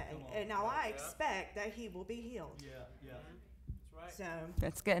you say. And now I expect that he will be healed. Yeah. That's right. So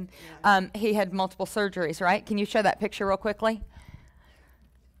That's good. Yeah. He had multiple surgeries, right? Can you show that picture real quickly?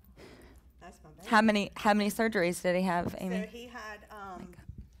 That's my baby. How many surgeries did he have, Amy? So he had,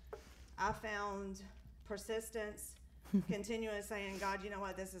 I found persistence, continuous saying, God, you know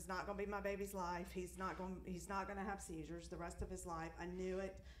what? This is not going to be my baby's life. He's not going to have seizures the rest of his life. I knew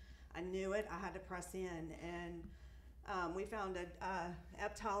it. I had to press in, and we found a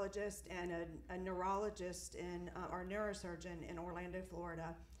hepatologist and a neurologist or neurosurgeon in Orlando,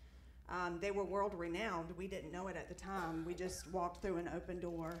 Florida. They were world renowned. We didn't know it at the time. We just walked through an open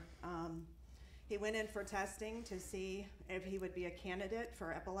door. He went in for testing to see if he would be a candidate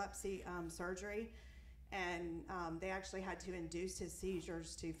for epilepsy surgery, and they actually had to induce his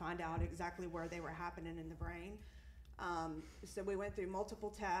seizures to find out exactly where they were happening in the brain. So we went through multiple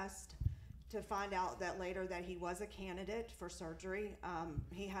tests to find out that later that he was a candidate for surgery.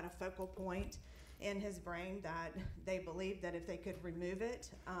 He had a focal point in his brain that they believed that if they could remove it,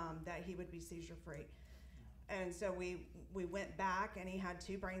 that he would be seizure free. And so we went back, and he had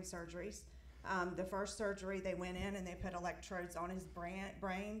 2 brain surgeries. The first surgery, they went in and they put electrodes on his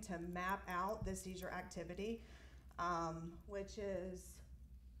brain to map out the seizure activity,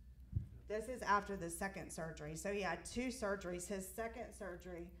 this is after the second surgery. So he had 2 surgeries. His second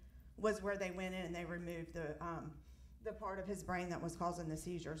surgery was where they went in and they removed the part of his brain that was causing the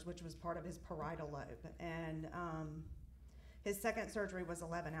seizures, which was part of his parietal lobe. And his second surgery was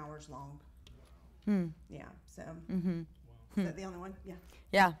 11 hours long. Yeah, so. Is that the only one? Yeah.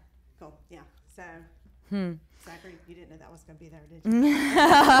 Yeah. Cool, yeah. So, Zachary, you didn't know that was going to be there, did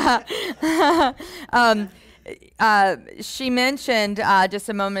you? She mentioned just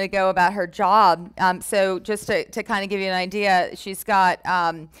a moment ago about her job. So just to kind of give you an idea, she's got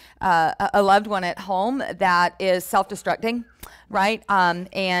a loved one at home that is self-destructing, right?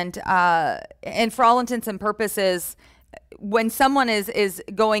 And for all intents and purposes, when someone is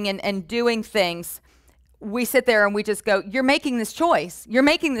going and doing things, we sit there and we just go, you're making this choice. You're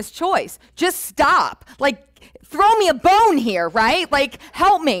making this choice. Just stop. Like, throw me a bone here, right? Like,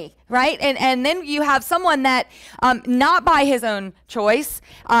 help me, right? And then you have someone that, not by his own choice,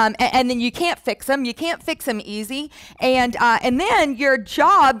 and then you can't fix him. You can't fix him easy. And then your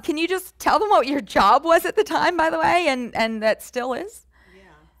job, can you just tell them what your job was at the time, by the way, and that still is? Yeah,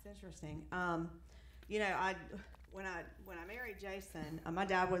 it's interesting. When I married Jason, my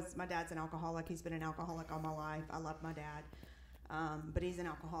dad's an alcoholic. He's been an alcoholic all my life. I love my dad, but he's an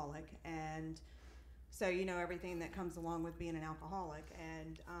alcoholic, and so everything that comes along with being an alcoholic.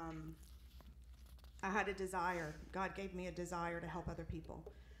 And I had a desire. God gave me a desire to help other people.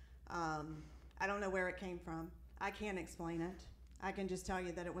 I don't know where it came from. I can't explain it. I can just tell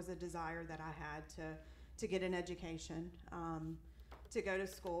you that it was a desire that I had to get an education, to go to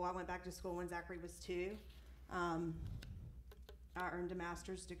school. I went back to school when Zachary was 2. I earned a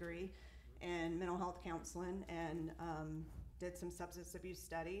master's degree in mental health counseling and did some substance abuse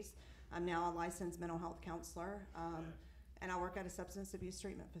studies. I'm now a licensed mental health counselor, and I work at a substance abuse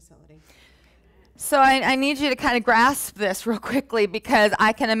treatment facility. So I need you to kind of grasp this real quickly, because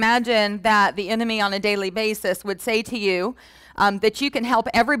I can imagine that the enemy on a daily basis would say to you that you can help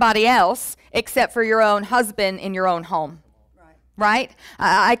everybody else except for your own husband in your own home. right?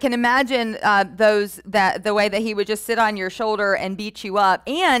 I can imagine the way that he would just sit on your shoulder and beat you up.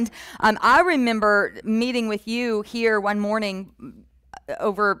 And I remember meeting with you here one morning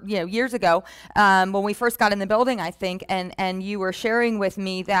over years ago when we first got in the building, I think, and you were sharing with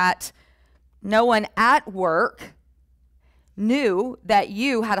me that no one at work knew that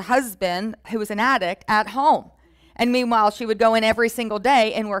you had a husband who was an addict at home. And meanwhile, she would go in every single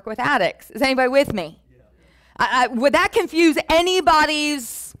day and work with addicts. Is anybody with me? Would that confuse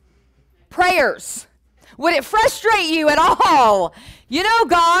anybody's prayers? Would it frustrate you at all?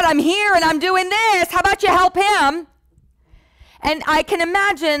 God, I'm here and I'm doing this. How about you help him? And I can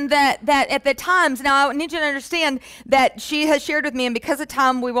imagine that at the times, now I need you to understand that she has shared with me, and because of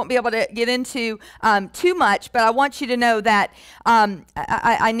time, we won't be able to get into too much, but I want you to know that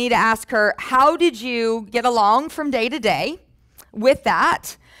I need to ask her, how did you get along from day to day with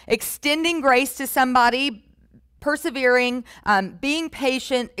that? Extending grace to somebody, persevering, being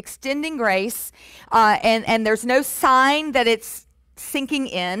patient, extending grace, and there's no sign that it's sinking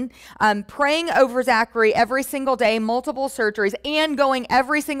in, praying over Zachary every single day, multiple surgeries, and going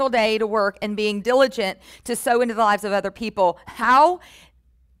every single day to work and being diligent to sow into the lives of other people. How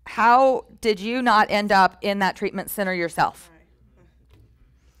did you not end up in that treatment center yourself?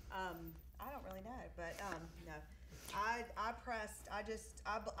 I don't really know, but no. I pressed.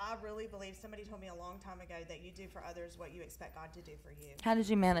 I really believe, somebody told me a long time ago that you do for others what you expect God to do for you. How did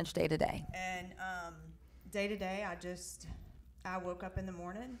you manage day to day? And day to day, I woke up in the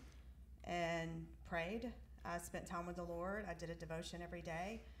morning and prayed. I spent time with the Lord. I did a devotion every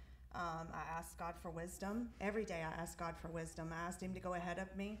day. I asked God for wisdom. Every day I asked God for wisdom. I asked him to go ahead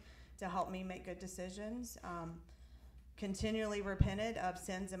of me to help me make good decisions. Continually repented of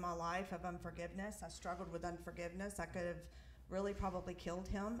sins in my life, of unforgiveness. I struggled with unforgiveness. I could have really probably killed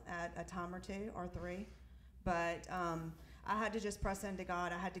him at a time or two or three. But I had to just press into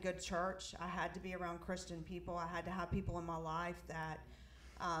God. I had to go to church. I had to be around Christian people. I had to have people in my life that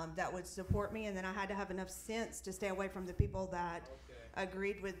would support me, and then I had to have enough sense to stay away from the people that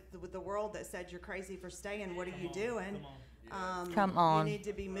agreed with the world, that said, you're crazy for staying. What are you doing? Come on. You need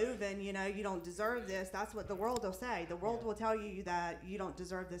to be moving. You don't deserve this. That's what the world will say. The world will tell you that you don't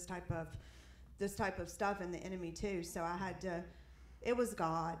deserve this type of stuff, and the enemy too. So I had to. It was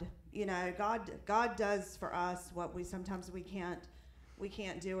God. God does for us what we sometimes we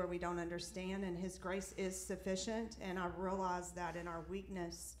can't do or we don't understand, and his grace is sufficient. And I realized that in our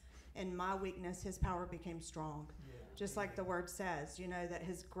weakness, in my weakness, his power became strong. Yeah. Just like the word says, that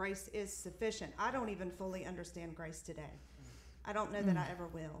his grace is sufficient. I don't even fully understand grace today. I don't know that I ever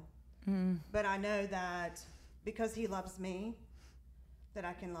will. But I know that because he loves me, that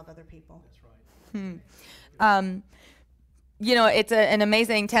I can love other people. That's right. It's an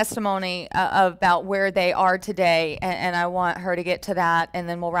amazing testimony about where they are today, and I want her to get to that, and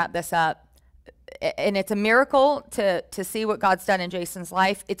then we'll wrap this up. And it's a miracle to see what God's done in Jason's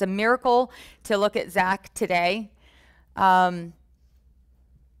life. It's a miracle to look at Zach today. I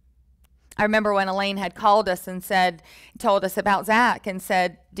remember when Elaine had called us and told us about Zach and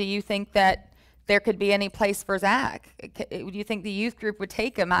said, do you think that there could be any place for Zach? Do you think the youth group would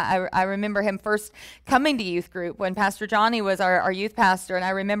take him? I remember him first coming to youth group when Pastor Johnny was our youth pastor, and I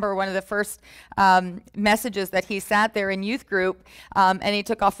remember one of the first messages that he sat there in youth group, and he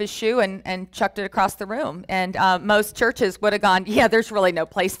took off his shoe and chucked it across the room. And most churches would have gone, yeah, there's really no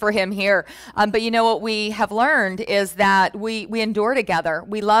place for him here. But what we have learned is that we endure together.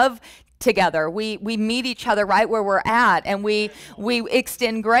 We love together. We meet each other right where we're at, and we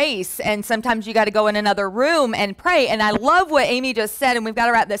extend grace, and sometimes you got to go in another room and pray. And I love what Amy just said, and we've got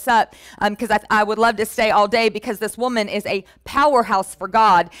to wrap this up because I would love to stay all day, because this woman is a powerhouse for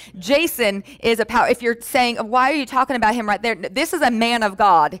God. Jason is a power. If you're saying, why are you talking about him right there? This is a man of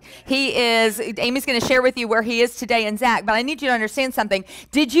God. Amy's going to share with you where he is today in Zach, but I need you to understand something.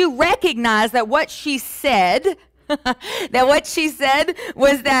 Did you recognize that what she said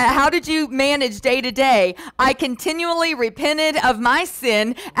was that, how did you manage day to day? I continually repented of my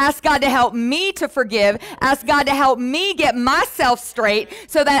sin, asked God to help me to forgive, asked God to help me get myself straight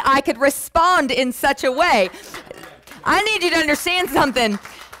so that I could respond in such a way. I need you to understand something.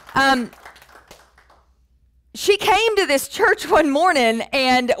 She came to this church one morning,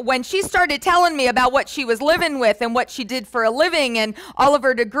 and when she started telling me about what she was living with and what she did for a living and all of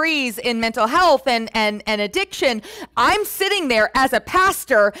her degrees in mental health and addiction, I'm sitting there as a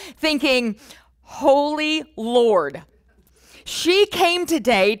pastor thinking, Holy Lord, She came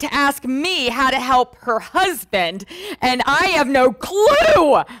today to ask me how to help her husband, and I have no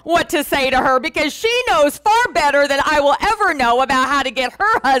clue what to say to her because she knows far better than I will ever know about how to get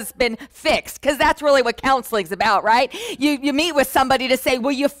her husband fixed, because that's really what counseling's about, right? You meet with somebody to say,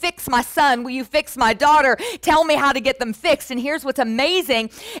 will you fix my son? Will you fix my daughter? Tell me how to get them fixed. And here's what's amazing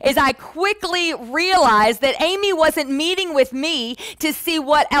is I quickly realized that Amy wasn't meeting with me to see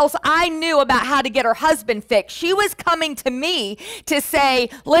what else I knew about how to get her husband fixed. She was coming to me to say,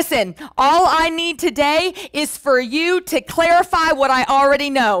 listen, all I need today is for you to clarify what I already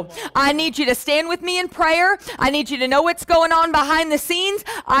know. I need you to stand with me in prayer. I need you to know what's going on behind the scenes.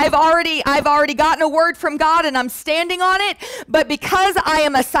 I've already gotten a word from God and I'm standing on it. But because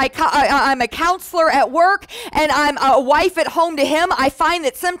I'm a counselor at work and I'm a wife at home to him, I find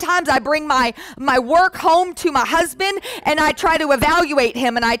that sometimes I bring my work home to my husband and I try to evaluate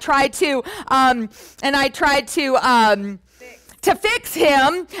him and I try to fix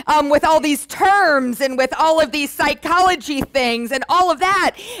him with all these terms and with all of these psychology things and all of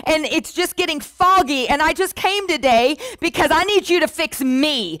that. And it's just getting foggy. And I just came today because I need you to fix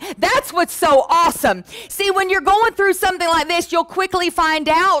me. That's what's so awesome. See, when you're going through something like this, you'll quickly find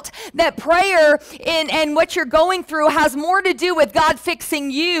out that prayer and what you're going through has more to do with God fixing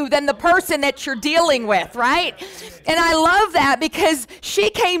you than the person that you're dealing with, right? And I love that because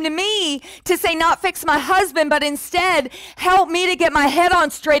she came to me to say, not fix my husband, but instead help me to get my head on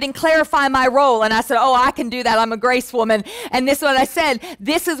straight and clarify my role. And I said, oh, I can do that. I'm a grace woman. And this is what I said.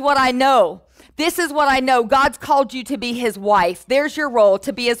 This is what I know. This is what I know. God's called you to be his wife. There's your role,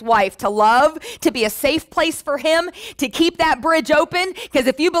 to be his wife, to love, to be a safe place for him, to keep that bridge open. Because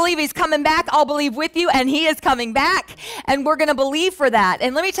if you believe he's coming back, I'll believe with you, and he is coming back. And we're going to believe for that.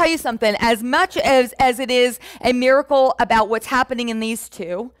 And let me tell you something. As much as it is a miracle about what's happening in these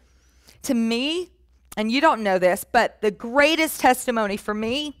two, to me, and you don't know this, but the greatest testimony for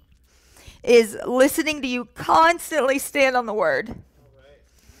me is listening to you constantly stand on the word.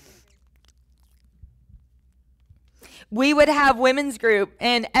 We would have women's group,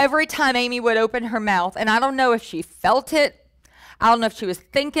 and every time Amy would open her mouth, and I don't know if she felt it, I don't know if she was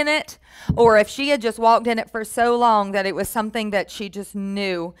thinking it, or if she had just walked in it for so long that it was something that she just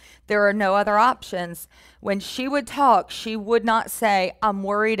knew there are no other options. When she would talk, she would not say, I'm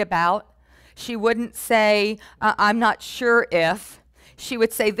worried about. She wouldn't say, I'm not sure if. She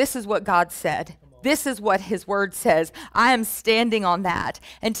would say, this is what God said. This is what his word says. I am standing on that.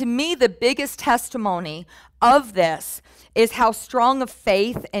 And to me, the biggest testimony of this is how strong of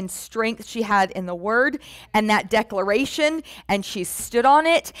faith and strength she had in the word and that declaration, and she stood on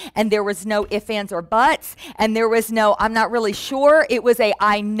it, and there was no ifs, ands, or buts, and there was no, I'm not really sure. It was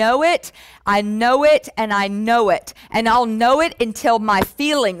I know it, and I know it, and I'll know it until my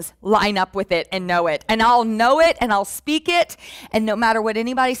feelings line up with it and know it, and I'll know it, and I'll speak it, and no matter what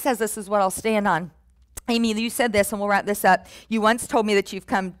anybody says, this is what I'll stand on. Amy, you said this, and we'll wrap this up. You once told me that you've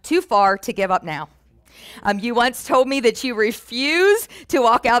come too far to give up now. You once told me that you refuse to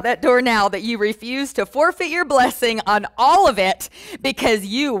walk out that door now, that you refuse to forfeit your blessing on all of it because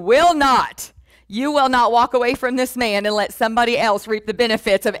you will not walk away from this man and let somebody else reap the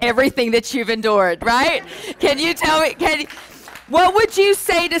benefits of everything that you've endured, right? Can you tell me, what would you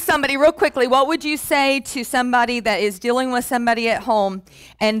say to somebody, real quickly, what would you say to somebody that is dealing with somebody at home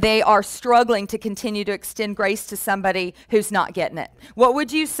and they are struggling to continue to extend grace to somebody who's not getting it? What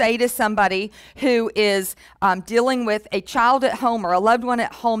would you say to somebody who is dealing with a child at home or a loved one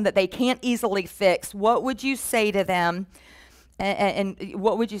at home that they can't easily fix? What would you say to them? And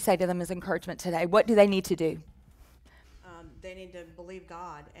what would you say to them as encouragement today? What do they need to do? They need to believe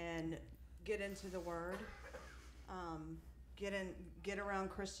God and get into the Word. Get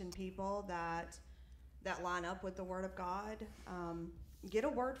around Christian people that line up with the Word of God. Get a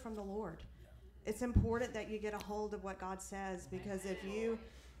word from the Lord. It's important that you get a hold of what God says, because if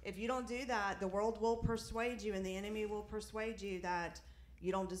you don't do that, the world will persuade you and the enemy will persuade you that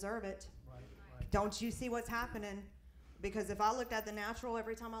you don't deserve it. Right. Don't you see what's happening? Because if I looked at the natural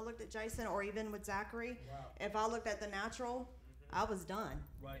every time I looked at Jason, or even with Zachary, if I looked at the natural, I was done.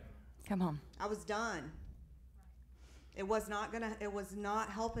 Right. Come on. I was done. It was not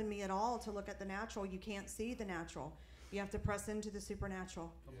helping me at all to look at the natural. You can't see the natural. You have to press into the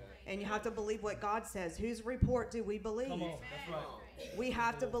supernatural. And you have to believe what God says. Whose report do we believe? Come on, that's right. We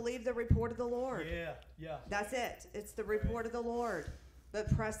have to believe the report of the Lord. Yeah. That's it. It's the report of the Lord. But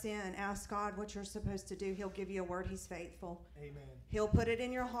press in. Ask God what you're supposed to do. He'll give you a word. He's faithful. Amen. He'll put it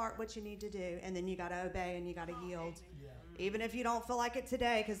in your heart what you need to do. And then you got to obey and you got to yield. Yeah. Even if you don't feel like it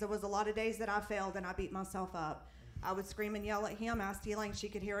today, because there was a lot of days that I failed and I beat myself up. I would scream and yell at him. Ask Elaine, she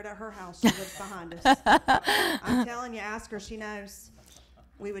could hear it at her house. She lives behind us. I'm telling you, ask her, she knows.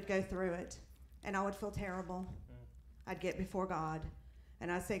 We would go through it, and I would feel terrible. I'd get before God,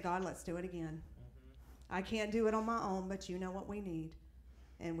 and I'd say, God, let's do it again. I can't do it on my own, but you know what we need,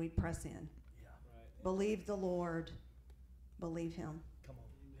 and we'd press in. Believe the Lord. Believe him.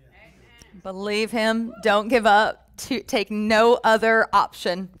 Believe him. Don't give up. Take no other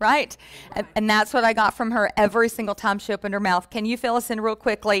option, right? And that's what I got from her every single time she opened her mouth. Can you fill us in real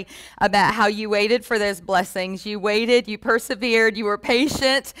quickly about how you waited for those blessings? You waited, you persevered, you were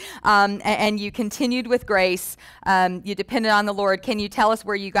patient, and you continued with grace. You depended on the Lord. Can you tell us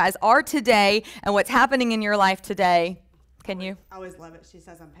where you guys are today and what's happening in your life today? Can you? I always love it. She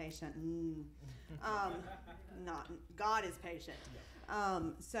says I'm patient. God is patient.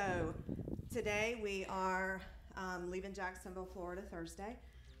 So today we are leaving Jacksonville, Florida, Thursday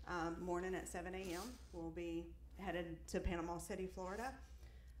morning at 7 a.m. We'll be headed to Panama City, Florida.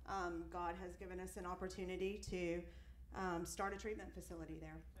 God has given us an opportunity to start a treatment facility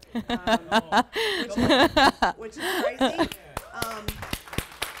there, which is crazy.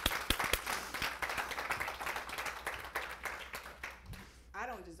 I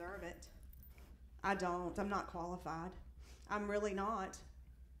don't deserve it. I don't. I'm not qualified. I'm really not.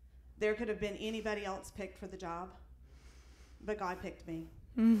 There could have been anybody else picked for the job, but God picked me.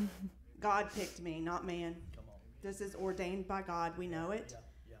 God picked me, not man. This is ordained by God. We know it.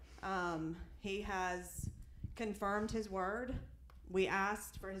 He has confirmed his word. We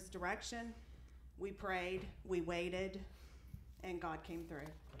asked for his direction. We prayed. We waited, and God came through.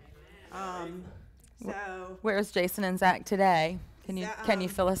 So where's Jason and Zach today? Can you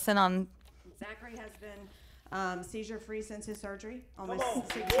fill us in on? Zachary has been seizure-free since his surgery, almost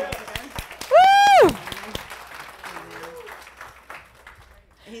 6 years ago. Woo!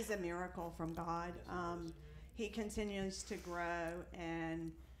 He's a miracle from God. He continues to grow,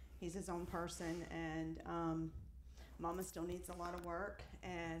 and he's his own person, and Mama still needs a lot of work,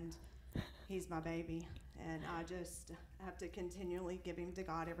 and he's my baby, and I just have to continually give him to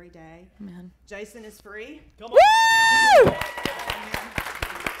God every day. Amen. Jason is free. Come on. Woo!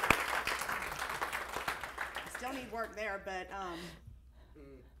 Still need work there, but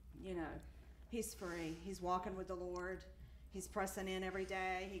he's free. He's walking with the Lord. He's pressing in every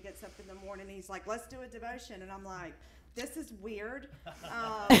day. He gets up in the morning. He's like, let's do a devotion. And I'm like, this is weird.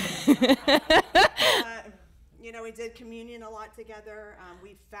 We did communion a lot together.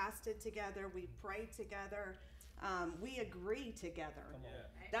 We fasted together. We prayed together. We agree together.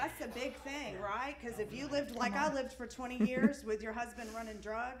 That's a big thing, right? Because if you lived like I lived for 20 years with your husband running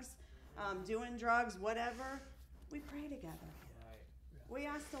drugs, doing drugs, whatever, we pray together. We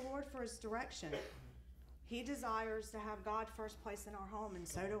ask the Lord for his direction. He desires to have God first place in our home, and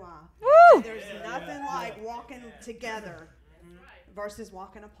so do I. Woo! There's nothing like walking together versus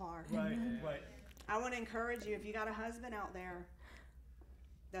walking apart. Right. I want to encourage you, if you got a husband out there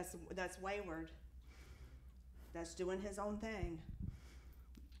that's wayward, that's doing his own thing,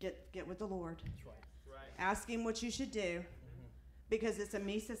 get with the Lord. That's right. Ask him what you should do. Because it's a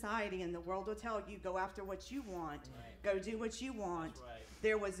me society, and the world will tell you, go after what you want. Go do what you want.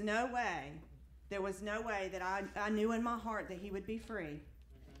 There was no way that I knew in my heart that he would be free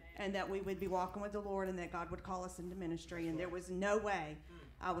and that we would be walking with the Lord and that God would call us into ministry. And there was no way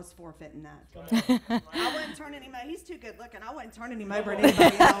I was forfeiting that. I wouldn't turn him over. He's too good looking. I wouldn't turn him over to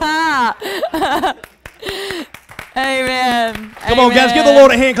anybody else. Amen. Come on, guys. Give the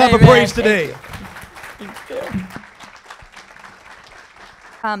Lord a hand clap of praise today.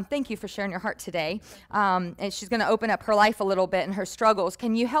 Thank you for sharing your heart today. And she's going to open up her life a little bit and her struggles.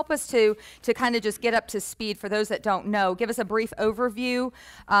 Can you help us to kind of just get up to speed for those that don't know? Give us a brief overview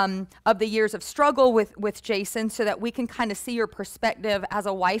of the years of struggle with Jason so that we can kind of see your perspective as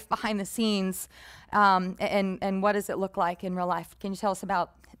a wife behind the scenes and what does it look like in real life? Can you tell us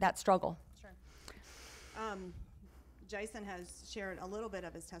about that struggle? Sure. Jason has shared a little bit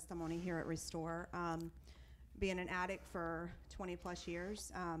of his testimony here at Restore. Being an addict for 20 plus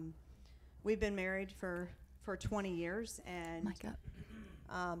years. We've been married for 20 years, and My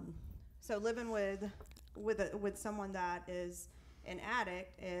God. So living with someone that is an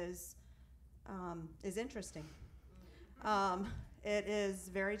addict is interesting. It is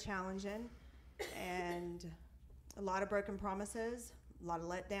very challenging, and a lot of broken promises, a lot of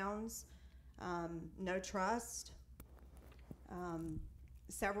letdowns, no trust.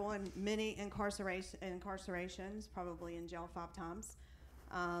 Several and many incarcerations, probably in jail 5 times.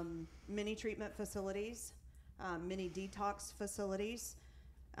 Many treatment facilities, many detox facilities.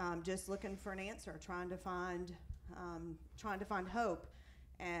 Just looking for an answer, trying to find hope,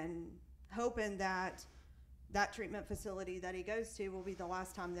 and hoping that that treatment facility that he goes to will be the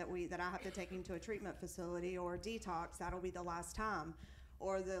last time that I have to take him to a treatment facility or detox. That'll be the last time.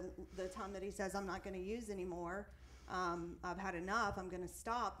 Or the time that he says, I'm not going to use anymore, I've had enough, I'm going to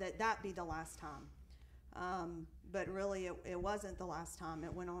stop, that be the last time. But really, it wasn't the last time.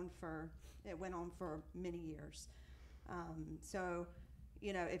 It went on for many years. So,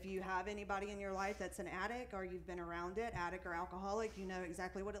 you know, if you have anybody in your life that's an addict, or you've been around it, addict or alcoholic, you know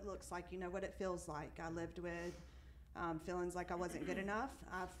exactly what it looks like. You know what it feels like. I lived with feelings like I wasn't good enough.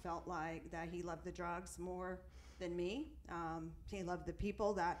 I felt like that he loved the drugs more than me. He loved the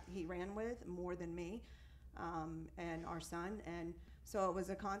people that he ran with more than me, and our son. And so it was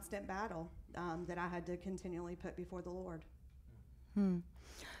a constant battle that I had to continually put before the Lord.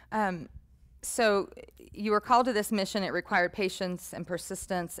 So you were called to this mission. It required patience and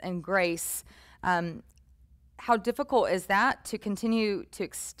persistence and grace. How difficult is that to continue to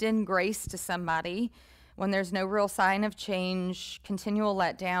extend grace to somebody when there's no real sign of change, continual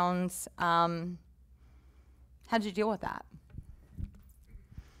letdowns? How did you deal with that?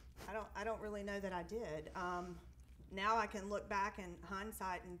 I don't really know that I did. Now I can look back in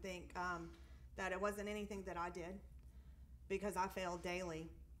hindsight and think that it wasn't anything that I did, because I failed daily.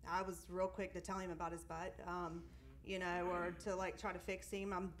 I was real quick to tell him about his butt, you know, or to like try to fix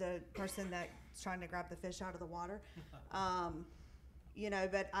him. I'm the person that's trying to grab the fish out of the water. You know,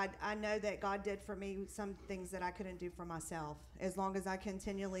 but I know that God did for me some things that I couldn't do for myself. As long as I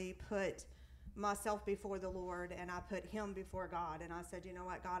continually put myself before the Lord and I put him before God, and I said, you know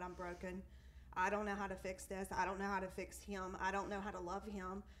what, God, I'm broken. I don't know how to fix this. I don't know how to fix him. I don't know how to love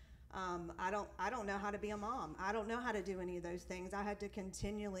him. I don't know how to be a mom. I don't know how to do any of those things. I had to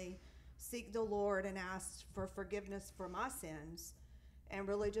continually seek the Lord and ask for forgiveness for my sins, and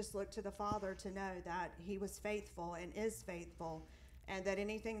really just look to the Father to know that he was faithful and is faithful, and that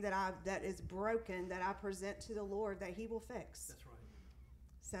anything that is broken that I present to the Lord, that he will fix. That's right.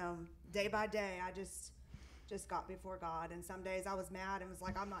 So day by day, I just got before God, and some days I was mad and was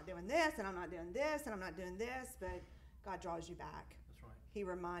like, I'm not doing this, and I'm not doing this, and I'm not doing this, but God draws you back. That's right. He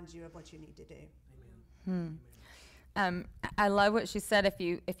reminds you of what you need to do. Amen. I love what she said.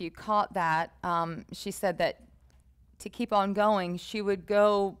 If you caught that, she said that to keep on going, she would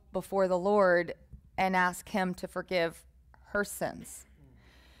go before the Lord and ask him to forgive her sins,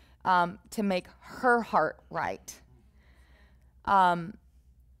 to make her heart right.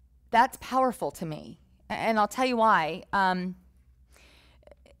 That's powerful to me, and I'll tell you why.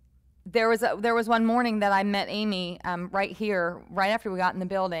 There was one morning that I met Amy right here, right after we got in the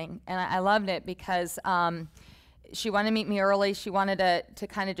building, and I loved it because she wanted to meet me early. She wanted to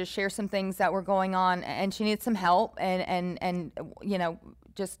kind of just share some things that were going on, and she needed some help, and you know,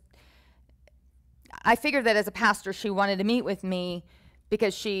 just I figured that as a pastor, she wanted to meet with me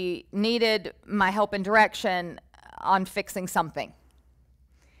because she needed my help and direction on fixing something.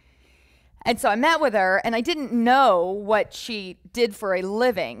 And so I met with her, and I didn't know what she did for a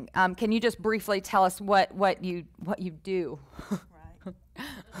living. Can you just briefly tell us what you do Right.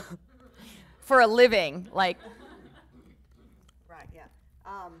 for a living? Like, Right, yeah.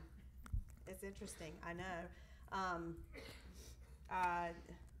 It's interesting, I know.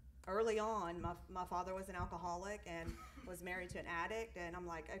 Early on, my father was an alcoholic and was married to an addict, and I'm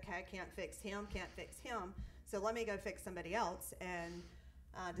like, okay, can't fix him, so let me go fix somebody else, and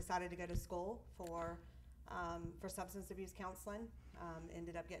decided to go to school for substance abuse counseling.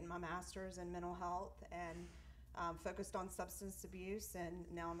 Ended up getting my master's in mental health, and focused on substance abuse, and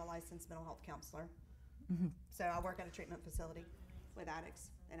now I'm a licensed mental health counselor. Mm-hmm. So I work at a treatment facility with addicts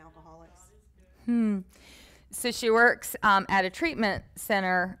and alcoholics. So she works at a treatment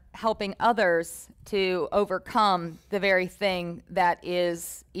center helping others to overcome the very thing that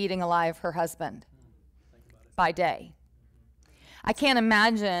is eating alive her husband by day. I can't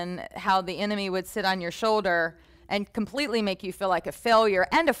imagine how the enemy would sit on your shoulder and completely make you feel like a failure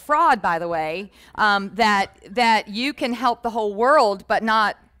and a fraud, by the way, that you can help the whole world but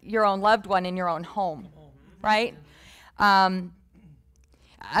not your own loved one in your own home, right?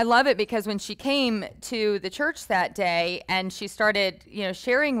 I love it because when she came to the church that day and she started,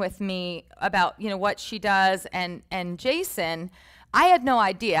 sharing with me about, what she does and Jason, I had no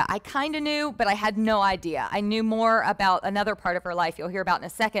idea. I kind of knew, but I had no idea. I knew more about another part of her life you'll hear about in a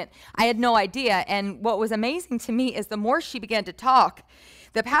second. I had no idea. And what was amazing to me is the more she began to talk,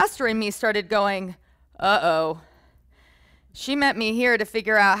 the pastor in me started going, uh-oh. She met me here to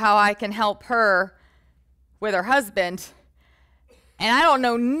figure out how I can help her with her husband. And I don't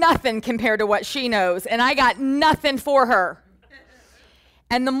know nothing compared to what she knows. And I got nothing for her.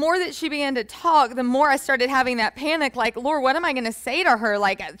 And the more that she began to talk, the more I started having that panic, like, Lord, what am I going to say to her?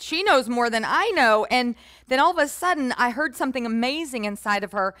 Like, she knows more than I know. And then all of a sudden, I heard something amazing inside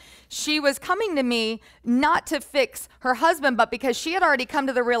of her. She was coming to me not to fix her husband, but because she had already come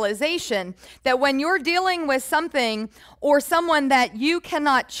to the realization that when you're dealing with something or someone that you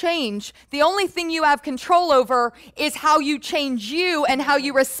cannot change, the only thing you have control over is how you change you and how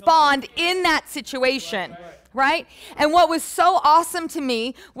you respond in that situation. Right? And what was so awesome to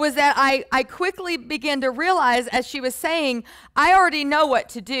me was that I quickly began to realize, as she was saying, I already know what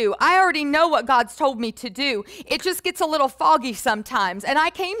to do. I already know what God's told me to do. It just gets a little foggy sometimes. And I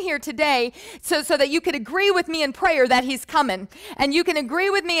came here today so that you could agree with me in prayer that he's coming. And you can agree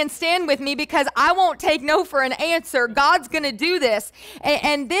with me and stand with me, because I won't take no for an answer. God's going to do this.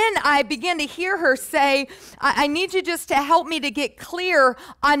 And then I began to hear her say, I need you just to help me to get clear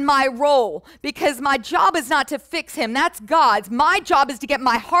on my role, because my job is not to fix him. That's God's. My job is to get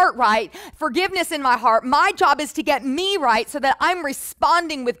my heart right, forgiveness in my heart. My job is to get me right so that I'm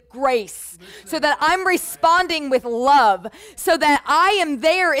responding with grace, so that I'm responding with love, so that I am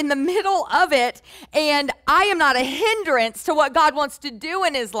there in the middle of it and I am not a hindrance to what God wants to do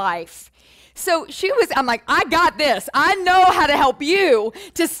in his life. So I'm like, I got this. I know how to help you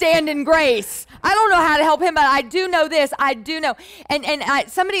to stand in grace. I don't know how to help him, but I do know this. I do know. And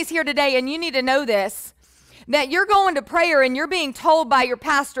somebody's here today, and you need to know this, that you're going to prayer and you're being told by your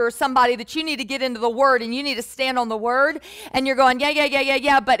pastor or somebody that you need to get into the word and you need to stand on the word, and you're going,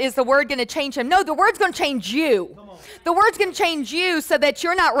 yeah, but is the word going to change him? No, the word's going to change you. The word's going to change you so that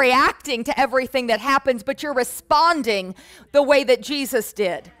you're not reacting to everything that happens, but you're responding the way that Jesus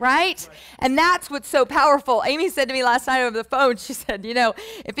did, right? And that's what's so powerful. Amy said to me last night over the phone, she said,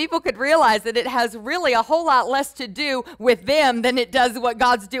 if people could realize that it has really a whole lot less to do with them than it does what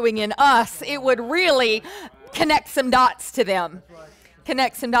God's doing in us, it would really connect some dots to them.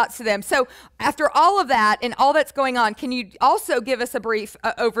 Connect some dots to them. So after all of that and all that's going on, can you also give us a brief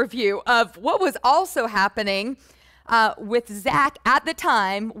overview of what was also happening with Zach at the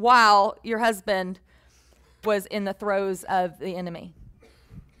time while your husband was in the throes of the enemy?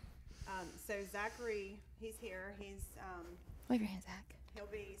 So Zachary, he's here. He's wave your hand, Zach. He'll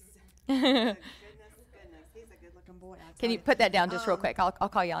be goodness. He's a good-looking boy. Can you put that down just real quick? I'll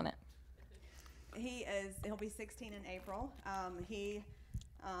call you on it. He'll be 16 in April.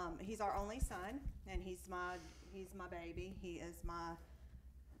 He's our only son, and he's my baby. He is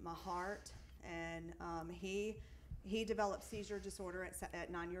my heart, and he developed seizure disorder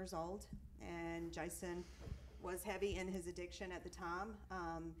at 9 years old, and Jason was heavy in his addiction at the time.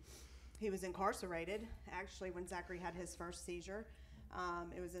 He was incarcerated, actually, when Zachary had his first seizure.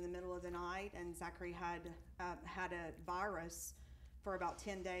 It was in the middle of the night, and Zachary had a virus for about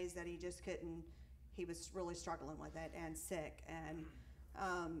 10 days that he just couldn't. He was really struggling with it and sick, and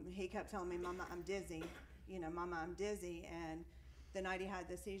he kept telling me, Mama, I'm dizzy. Mama, I'm dizzy. And the night he had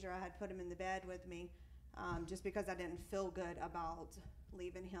the seizure, I had put him in the bed with me just because I didn't feel good about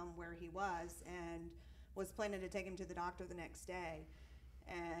leaving him where he was, and was planning to take him to the doctor the next day.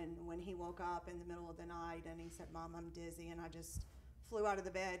 And when he woke up in the middle of the night and he said, Mom, I'm dizzy, and I just flew out of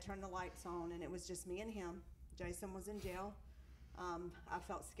the bed, turned the lights on, and it was just me and him. Jason was in jail. I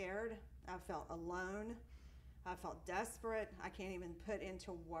felt scared. I felt alone. I felt desperate. I can't even put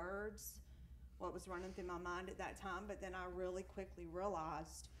into words what was running through my mind at that time, but then I really quickly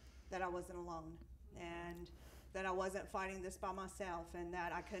realized that I wasn't alone, and that I wasn't fighting this by myself, and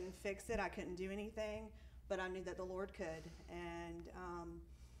that I couldn't fix it. I couldn't do anything, but I knew that the Lord could. And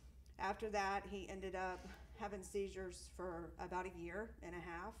after that, he ended up having seizures for about a year and a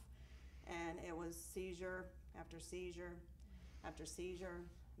half, and it was seizure after seizure after seizure,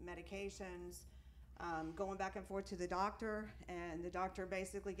 medications, going back and forth to the doctor, and the doctor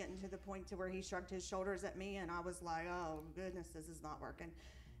basically getting to the point to where he shrugged his shoulders at me, and I was like, oh goodness, this is not working,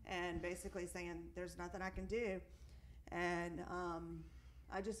 and basically saying there's nothing I can do. And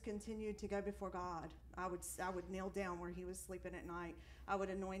I just continued to go before God. I would kneel down where he was sleeping at night. I would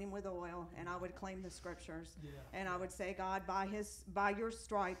anoint him with oil, and I would claim the scriptures. And I would say, God, by your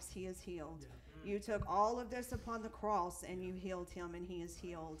stripes he is healed. You took all of this upon the cross, and you healed him, and he is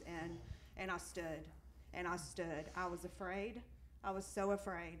healed. And I stood, and I stood. I was afraid. I was so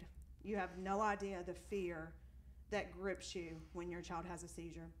afraid. You have no idea the fear that grips you when your child has a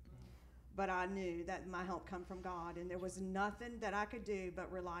seizure. But I knew that my help come from God, and there was nothing that I could do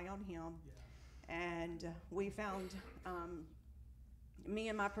but rely on him. And we found, me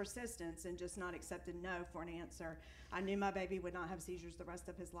and my persistence and just not accepting no for an answer, I knew my baby would not have seizures the rest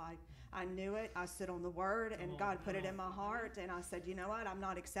of his life. I knew it. I stood on the word, and God put it in my heart, and I said, you know what? I'm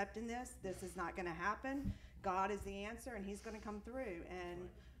not accepting this. This is not going to happen. God is the answer, and he's going to come through. And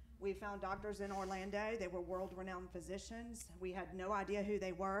we found doctors in Orlando. They were world-renowned physicians. We had no idea who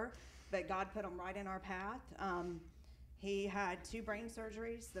they were, but God put them right in our path. He had 2 brain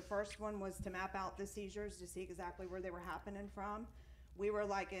surgeries. The first one was to map out the seizures to see exactly where they were happening from. We were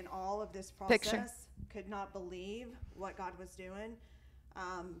like in all of this process, could not believe what God was doing.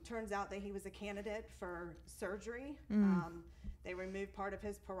 Turns out that he was a candidate for surgery. They removed part of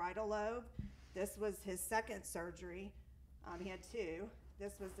his parietal lobe. This was his second surgery. He had 2.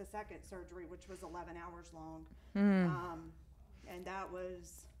 This was the second surgery, which was 11 hours long. And that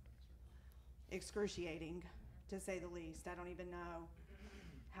was excruciating, to say the least. I don't even know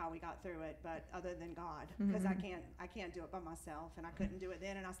how we got through it, but other than God, because I can't do it by myself, and I couldn't do it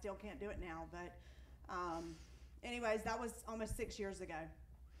then, and I still can't do it now. But anyways, that was almost 6 years ago,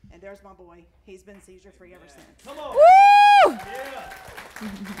 and there's my boy. He's been seizure free ever since. Come on. Woo!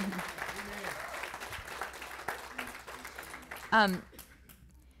 Yeah.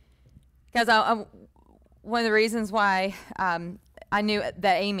 Guys, one of the reasons why I knew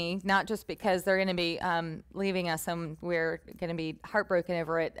that Amy, not just because they're going to be leaving us and we're going to be heartbroken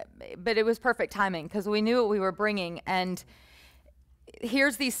over it, but it was perfect timing because we knew what we were bringing. And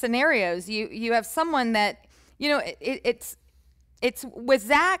here's these scenarios. You have someone that, you know, it's with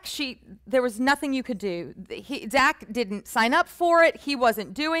Zach. There was nothing you could do. Zach didn't sign up for it. He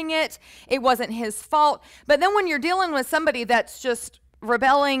wasn't doing it. It wasn't his fault. But then when you're dealing with somebody that's just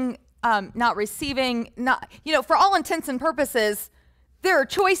rebelling, not receiving, for all intents and purposes, there are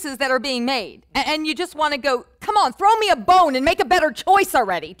choices that are being made. And you just want to go, come on, throw me a bone and make a better choice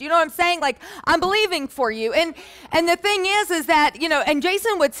already. Do you know what I'm saying? Like, I'm believing for you. And the thing is that, and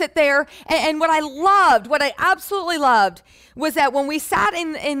Jason would sit there, and what I absolutely loved, was that when we sat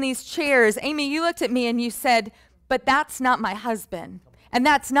in these chairs, Amy, you looked at me and you said, but that's not my husband. And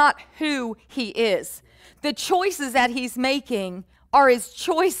that's not who he is. The choices that he's making are his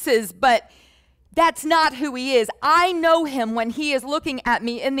choices, but that's not who he is. I know him when he is looking at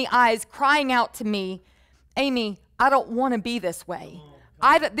me in the eyes, crying out to me, Amy, I don't want to be this way.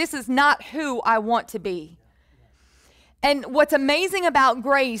 This is not who I want to be. And what's amazing about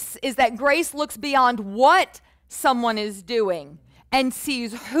grace is that grace looks beyond what someone is doing and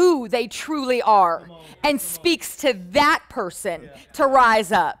sees who they truly are and speaks to that person to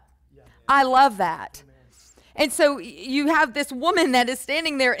rise up. I love that. And so you have this woman that is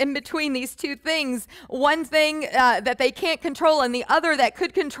standing there in between these two things, one thing that they can't control and the other that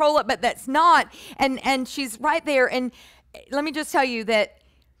could control it, but that's not. And she's right there. And let me just tell you that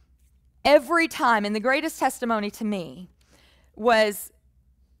every time, and the greatest testimony to me was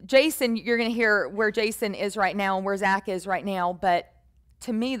Jason. You're going to hear where Jason is right now and where Zach is right now. But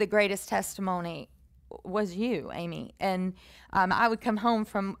to me, the greatest testimony was you, Amy. And I would come home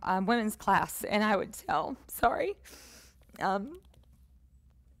from women's class and I would tell,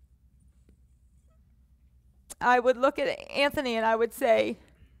 I would look at Anthony and I would say,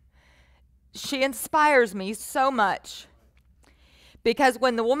 she inspires me so much. Because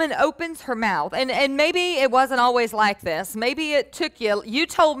when the woman opens her mouth, and maybe it wasn't always like this. Maybe it took you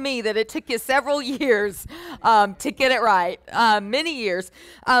told me that it took you several years to get it right, many years.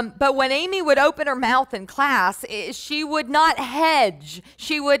 But when Amy would open her mouth in class, she would not hedge.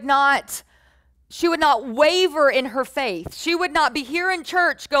 She would not waver in her faith. She would not be here in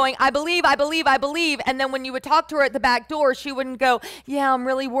church going, I believe, I believe, I believe. And then when you would talk to her at the back door, she wouldn't go, yeah, I'm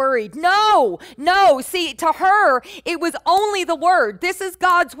really worried. No. See, to her, it was only the word. This is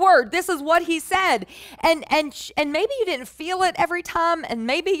God's word. This is what he said. And maybe you didn't feel it every time. And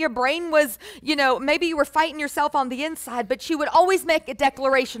maybe your brain was, maybe you were fighting yourself on the inside, but she would always make a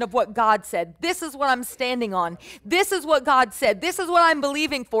declaration of what God said. This is what I'm standing on. This is what God said. This is what I'm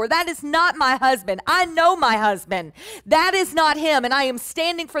believing for. That is not my husband. I know my husband. That is not him. And I am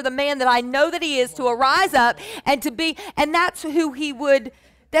standing for the man that I know that he is, to arise up and to be, and that's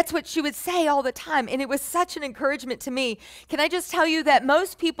what she would say all the time. And it was such an encouragement to me. Can I just tell you that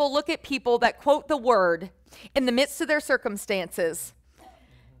most people look at people that quote the word in the midst of their circumstances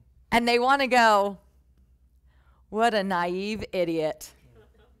and they want to go, what a naive idiot.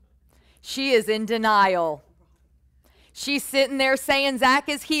 She is in denial. She's sitting there saying Zach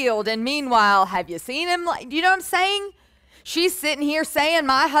is healed, and meanwhile, have you seen him? Do you know what I'm saying? She's sitting here saying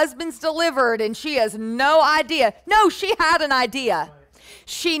my husband's delivered, and she has no idea. No, she had an idea.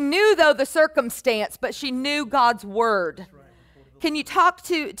 She knew, though, the circumstance, but she knew God's word. Can you talk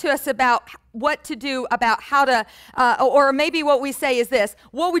to us about what to do, about how to, or maybe what we say is this: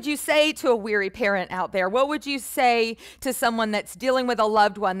 what would you say to a weary parent out there? What would you say to someone that's dealing with a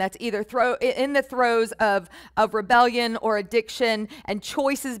loved one that's either in the throes of rebellion or addiction and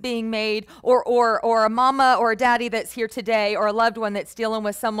choices being made, or a mama or a daddy that's here today, or a loved one that's dealing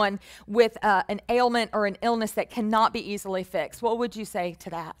with someone with an ailment or an illness that cannot be easily fixed? What would you say to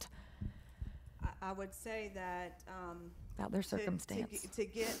that? I would say that About their circumstance. to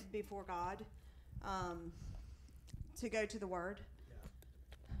get before God, to go to the Word,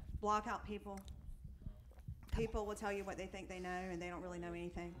 block out people. People will tell you what they think they know, and they don't really know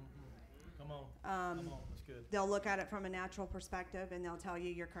anything. Come on, that's good. They'll look at it from a natural perspective, and they'll tell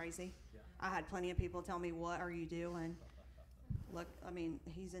you you're crazy. Yeah. I had plenty of people tell me, "What are you doing?" Look, I mean,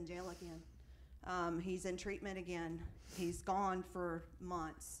 he's in jail again. He's in treatment again. He's gone for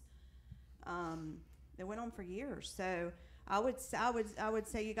months. It went on for years. So I would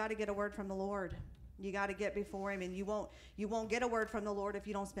say you got to get a word from the Lord. You got to get before Him, and you won't get a word from the Lord if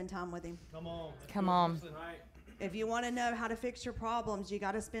you don't spend time with Him. Come on. If you want to know how to fix your problems, you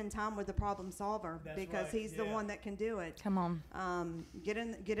got to spend time with the problem solver. That's because right. He's the one that can do it. Come on. Get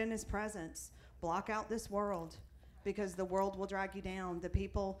in His presence. Block out this world, because the world will drag you down. The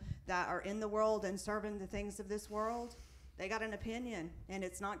people that are in the world and serving the things of this world, they got an opinion, and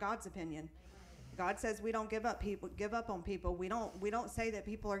it's not God's opinion. God says we don't give up on people. We don't say that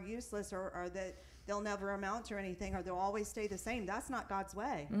people are useless or that they'll never amount to anything or they'll always stay the same. That's not God's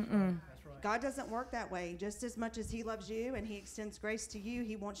way. That's right. God doesn't work that way. Just as much as He loves you and He extends grace to you,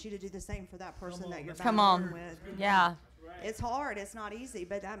 He wants you to do the same for that person that you're battling with. Yeah. It's hard. It's not easy,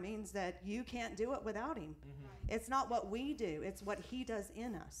 but that means that you can't do it without Him. It's not what we do. It's what He does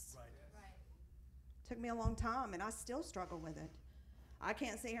in us. Took me a long time, and I still struggle with it. I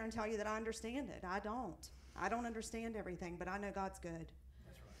can't sit here and tell you that I understand it. I don't understand everything, but I know God's good. That's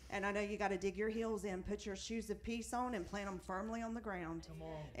right. And I know you got to dig your heels in, put your shoes of peace on, and plant them firmly on the ground.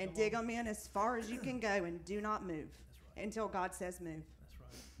 And dig them in as far as you can go, and do not move until God says move. That's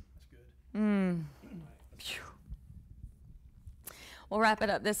right. That's good. We'll wrap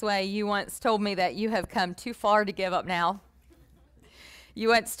it up this way. You once told me that you have come too far to give up now. You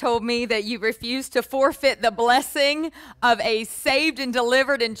once told me that you refuse to forfeit the blessing of a saved and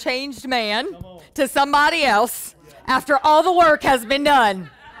delivered and changed man to somebody else after all the work has been done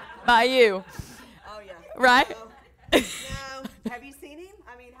by you. Oh, yeah. Right? No. Have you seen him?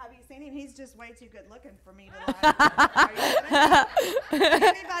 I mean, have you seen him? He's just way too good looking for me to like. Are you kidding me?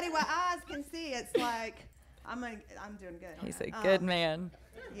 Anybody with eyes can see. It's like, I'm doing good. He's a good man.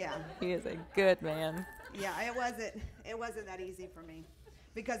 Yeah. He is a good man. Yeah, it wasn't that easy for me.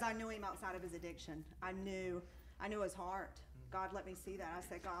 Because I knew him outside of his addiction. I knew his heart. God let me see that. I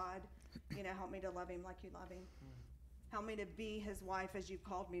said, God, help me to love him like you love him. Help me to be his wife as you've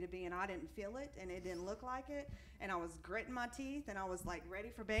called me to be. And I didn't feel it, and it didn't look like it. And I was gritting my teeth, and I was like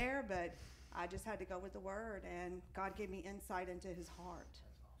ready for bear, but I just had to go with the word. And God gave me insight into his heart.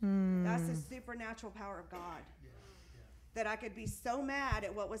 That's the supernatural power of God. That I could be so mad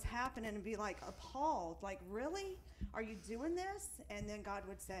at what was happening and be like appalled, like, really? Are you doing this? And then God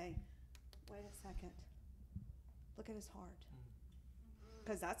would say, wait a second. Look at his heart.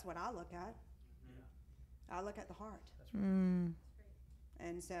 Because that's what I look at. I look at the heart. And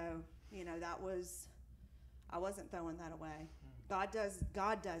so, I wasn't throwing that away. God does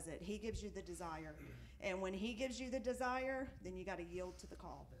it. He gives you the desire. And when he gives you the desire, then you got to yield to the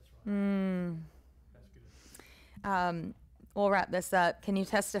call. That's good. We'll wrap this up. Can you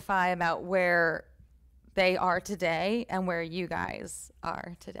testify about where they are today and where you guys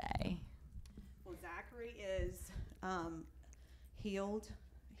are today? Well, Zachary is healed.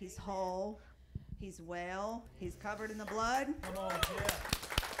 He's whole. He's well. He's covered in the blood. Come on, yeah.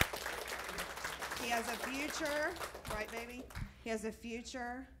 He has a future, right, baby? He has a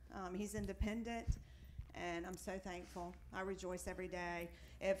future. He's independent, and I'm so thankful. I rejoice every day.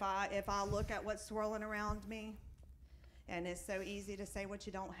 If I look at what's swirling around me, and it's so easy to say what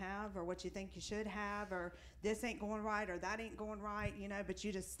you don't have or what you think you should have or this ain't going right or that ain't going right, but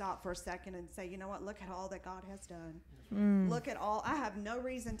you just stop for a second and say, you know what, look at all that God has done. Look at all. I have no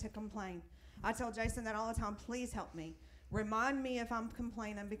reason to complain. I tell Jason that all the time, please help me. Remind me if I'm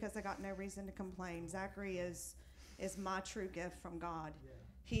complaining because I got no reason to complain. Zachary is my true gift from God. Yeah.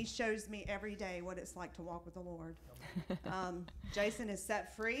 He shows me every day what it's like to walk with the Lord. Jason is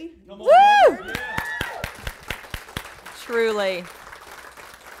set free. Woo! Yeah. Truly.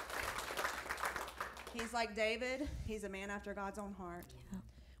 He's like David. He's a man after God's own heart. Yeah.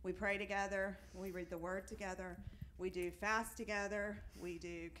 We pray together. We read the word together. We do fast together. We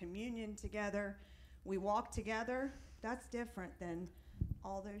do communion together. We walk together. That's different than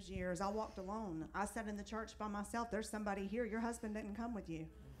all those years. I walked alone. I sat in the church by myself. There's somebody here. Your husband didn't come with you.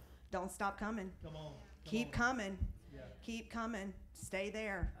 Don't stop coming. Come on. Keep coming. Yeah. Keep coming. Stay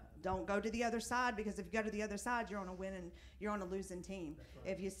there. Don't go to the other side, because if you go to the other side, you're on a losing team.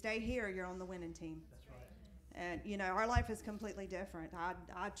 Right. If you stay here, you're on the winning team. That's right. And you know, our life is completely different.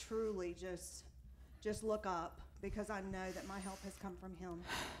 I truly just look up, because I know that my help has come from him.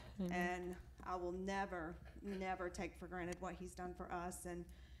 Mm-hmm. And I will never take for granted what he's done for us,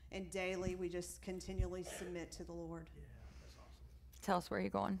 and daily we just continually submit to the Lord. Yeah, that's awesome. Tell us where you're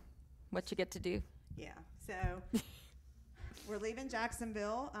going, what you get to do. Yeah, so we're leaving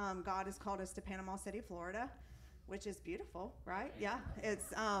Jacksonville. God has called us to Panama City, Florida, which is beautiful, right? Yeah,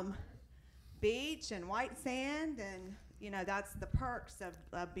 it's beach and white sand, and you know, that's the perks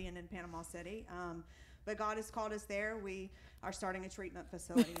of being in Panama City. But God has called us there. We are starting a treatment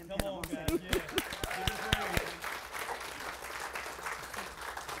facility in Panama City. Yeah.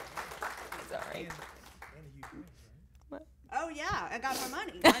 Sorry. Oh yeah, I got my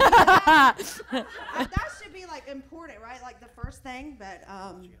money. That should be like important, right? Like the first thing, but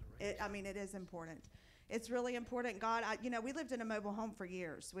it is important. It's really important. God, we lived in a mobile home for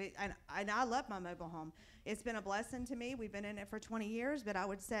years. And I love my mobile home. It's been a blessing to me. We've been in it for 20 years, but I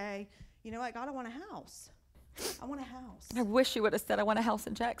would say, you know what, God, I want a house. I want a house. I wish you would have said I want a house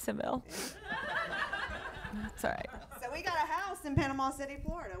in Jacksonville. It's all right. So we got a house in Panama City,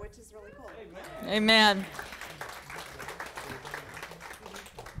 Florida, which is really cool. Amen.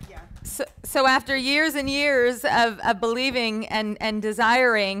 So after years and years of believing and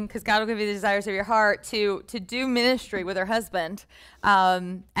desiring, because God will give you the desires of your heart, to do ministry with her husband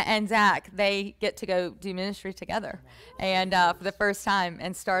and Zach, they get to go do ministry together, and for the first time,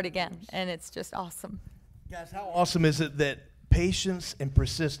 and start again, and it's just awesome. Guys, how awesome is it that patience and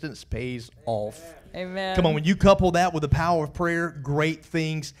persistence pays off? Amen. Come on, when you couple that with the power of prayer, great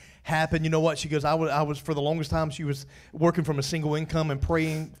things happen. You know what? She goes, I was for the longest time, she was working from a single income and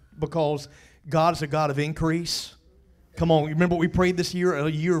praying, because God is a God of increase. Come on, remember what we prayed this year, a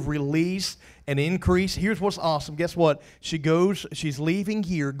year of release and increase. Here's what's awesome. Guess what? She's leaving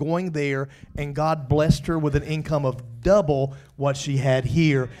here, going there, and God blessed her with an income of double what she had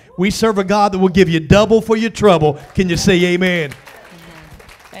here. We serve a God that will give you double for your trouble. Can you say amen?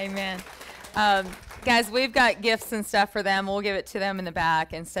 Amen. Guys, we've got gifts and stuff for them. We'll give it to them in the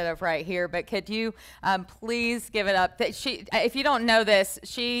back instead of right here. But could you please give it up? That if you don't know this,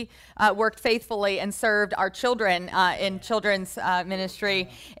 she worked faithfully and served our children in children's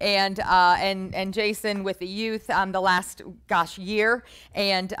ministry, and Jason with the youth the last year,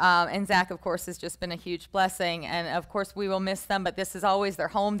 and Zach, of course, has just been a huge blessing. And of course, we will miss them, but this is always their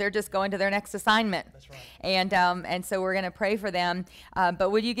home. They're just going to their next assignment. That's right. And so we're going to pray for them. But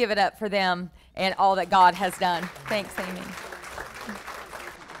would you give it up for them and all that God has done? Thanks, Amy.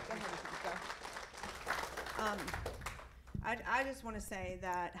 I just want to say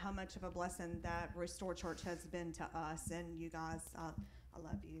that how much of a blessing that Restore Church has been to us, and you guys, I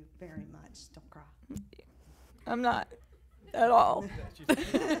love you very much. Don't cry. I'm not at all.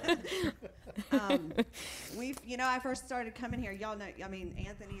 I first started coming here. Y'all know,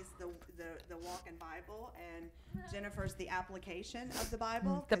 Anthony's the walking Bible, and Jennifer's the application of the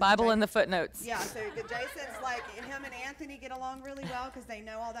Bible. The Bible and the footnotes. Yeah, so Jason's like, him and Anthony get along really well because they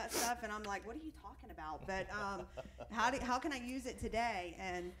know all that stuff, and I'm like, what are you talking about? But how can I use it today?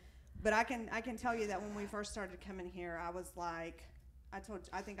 But I can tell you that when we first started coming here, I was like, I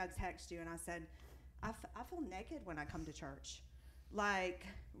think I texted you and I said, I feel naked when I come to church. Like,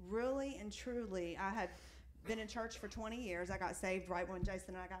 really and truly, I had been in church for 20 years. I got saved right when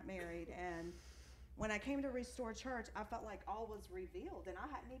Jason and I got married. And when I came to Restore Church, I felt like all was revealed, and I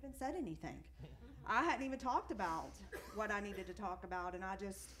hadn't even said anything. I hadn't even talked about what I needed to talk about, and I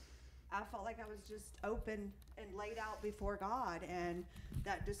felt like I was just open and laid out before God. And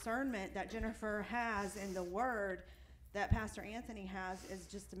that discernment that Jennifer has in the Word that Pastor Anthony has is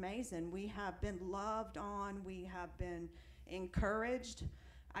just amazing. We have been loved on. We have been encouraged.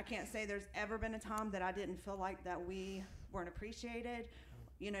 I can't say there's ever been a time that I didn't feel like that we weren't appreciated.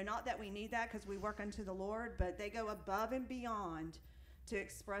 Not that we need that because we work unto the Lord, but they go above and beyond to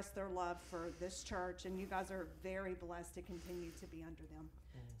express their love for this church, and you guys are very blessed to continue to be under them.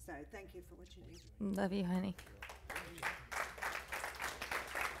 So thank you for what you do. Love you, honey.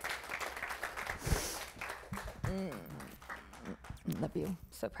 Love you.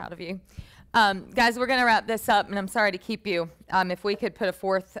 So proud of you. Guys, we're going to wrap this up, and I'm sorry to keep you. If we could put a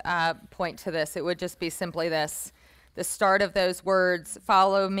fourth point to this, it would just be simply this. The start of those words,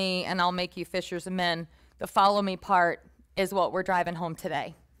 follow me and I'll make you fishers of men. The follow me part is what we're driving home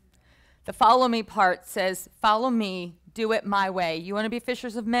today. The follow me part says, follow me, do it my way. You want to be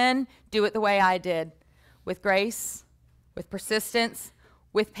fishers of men? Do it the way I did, with grace, with persistence,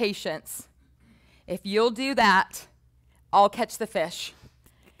 with patience. If you'll do that, I'll catch the fish.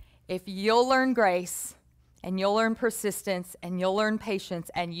 If you'll learn grace, and you'll learn persistence, and you'll learn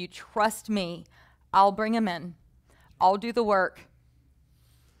patience, and you trust me, I'll bring them in. I'll do the work,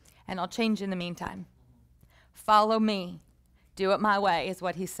 and I'll change in the meantime. Follow me. Do it my way is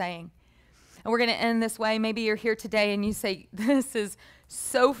what he's saying. And we're going to end this way. Maybe you're here today and you say, this is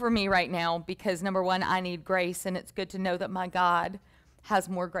so for me right now because, number one, I need grace, and it's good to know that my God has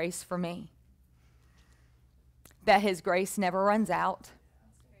more grace for me. That his grace never runs out.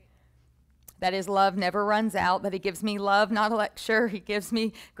 That his love never runs out. That he gives me love, not a lecture. He gives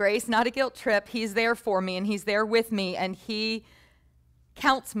me grace, not a guilt trip. He's there for me, and he's there with me, and he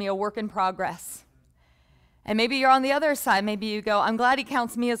counts me a work in progress. And maybe you're on the other side. Maybe you go, I'm glad he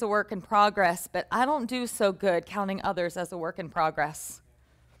counts me as a work in progress, but I don't do so good counting others as a work in progress.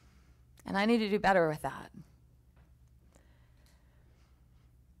 And I need to do better with that.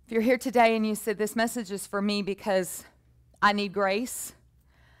 If you're here today and you said, this message is for me because I need grace,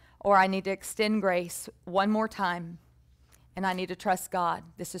 or I need to extend grace one more time, and I need to trust God,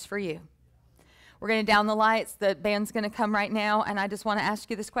 this is for you. We're going to down the lights. The band's going to come right now, and I just want to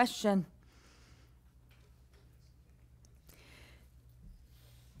ask you this question.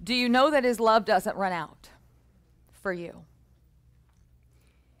 Do you know that his love doesn't run out for you?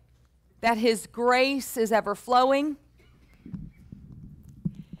 That his grace is ever flowing?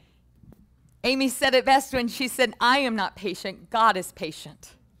 Amy said it best when she said, I am not patient, God is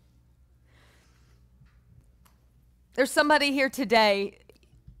patient. There's somebody here today.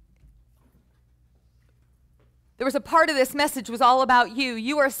 There was a part of this message was all about you.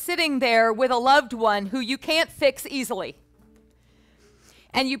 You are sitting there with a loved one who you can't fix easily.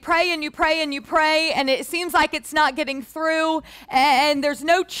 And you pray and you pray and you pray, and it seems like it's not getting through, and there's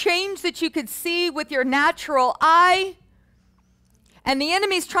no change that you could see with your natural eye. And the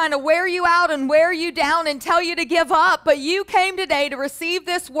enemy's trying to wear you out and wear you down and tell you to give up. But you came today to receive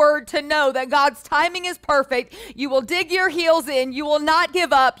this word, to know that God's timing is perfect. You will dig your heels in. You will not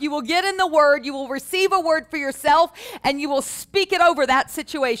give up. You will get in the word. You will receive a word for yourself, and you will speak it over that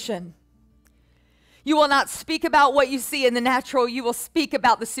situation. You will not speak about what you see in the natural. You will speak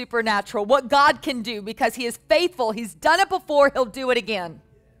about the supernatural, what God can do, because he is faithful. He's done it before. He'll do it again.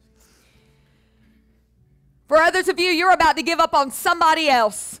 For others of you, you're about to give up on somebody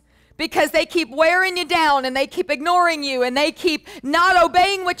else because they keep wearing you down, and they keep ignoring you, and they keep not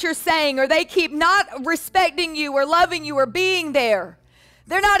obeying what you're saying, or they keep not respecting you or loving you or being there.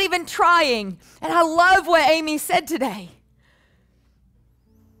 They're not even trying. And I love what Amy said today.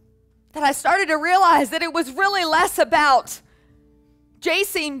 That I started to realize that it was really less about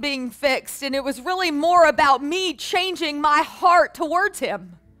Jason being fixed, and it was really more about me changing my heart towards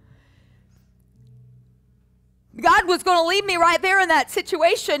him. God was going to leave me right there in that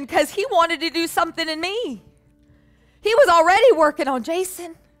situation because he wanted to do something in me. He was already working on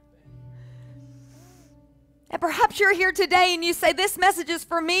Jason. And perhaps you're here today and you say, this message is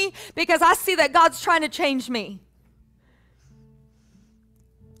for me because I see that God's trying to change me.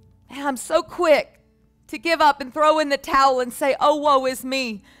 And I'm so quick to give up and throw in the towel and say, oh, woe is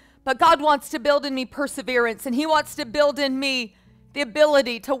me. But God wants to build in me perseverance, and he wants to build in me the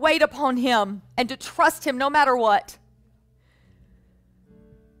ability to wait upon him and to trust him no matter what.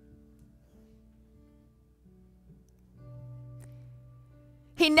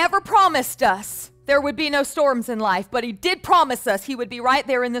 He never promised us there would be no storms in life, but he did promise us he would be right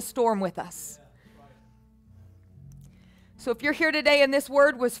there in the storm with us. So if you're here today and this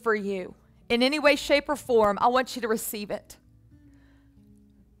word was for you, in any way, shape, or form, I want you to receive it.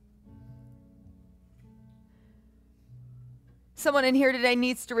 Someone in here today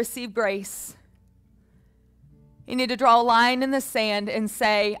needs to receive grace. You need to draw a line in the sand and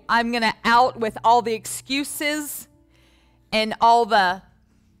say, I'm going to out with all the excuses and all the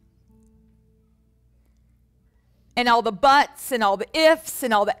buts and all the ifs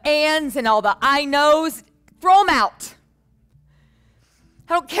and all the ands and all the I knows. Throw them out.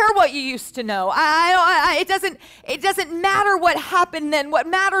 I don't care what you used to know. It doesn't matter what happened then. What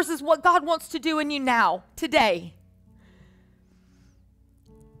matters is what God wants to do in you now, today.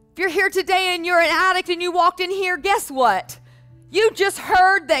 If you're here today and you're an addict and you walked in here, guess what? You just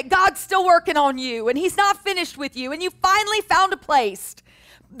heard that God's still working on you and he's not finished with you, and you finally found a place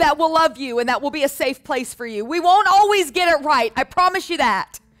that will love you and that will be a safe place for you. We won't always get it right, I promise you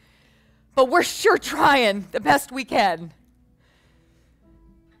that. But we're sure trying the best we can.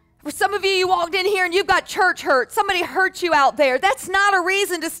 For some of you, you walked in here and you've got church hurt. Somebody hurt you out there. That's not a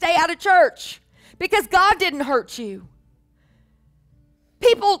reason to stay out of church because God didn't hurt you.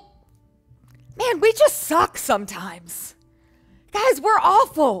 People, man, we just suck sometimes. Guys, we're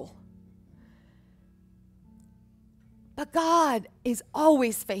awful. But God is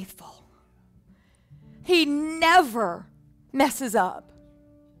always faithful. He never messes up.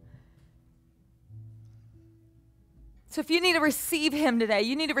 So if you need to receive him today,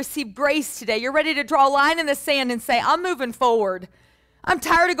 you need to receive grace today, you're ready to draw a line in the sand and say, I'm moving forward. I'm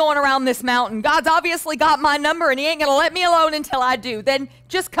tired of going around this mountain. God's obviously got my number and he ain't going to let me alone until I do. Then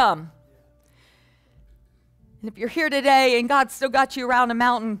just come. And if you're here today and God's still got you around a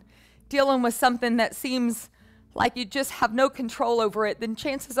mountain dealing with something that seems like you just have no control over it, then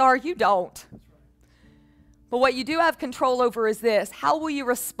chances are you don't. But what you do have control over is this. How will you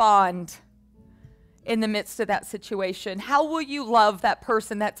respond in the midst of that situation? How will you love that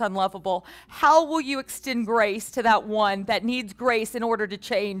person that's unlovable? How will you extend grace to that one that needs grace in order to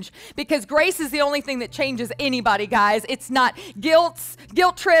change? Because grace is the only thing that changes anybody, guys. It's not guilt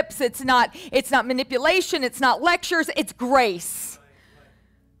trips. It's not manipulation. It's not lectures. It's grace.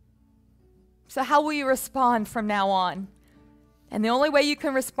 So how will you respond from now on? And the only way you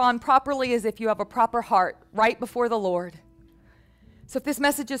can respond properly is if you have a proper heart right before the Lord. So if this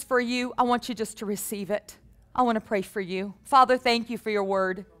message is for you, I want you just to receive it. I want to pray for you. Father, thank you for your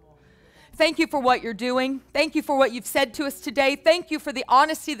word. Thank you for what you're doing. Thank you for what you've said to us today. Thank you for the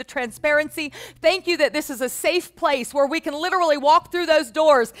honesty, the transparency. Thank you that this is a safe place where we can literally walk through those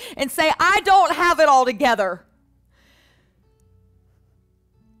doors and say, I don't have it all together.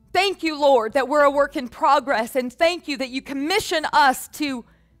 Thank you, Lord, that we're a work in progress. And thank you that you commission us to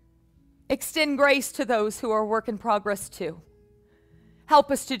extend grace to those who are a work in progress too.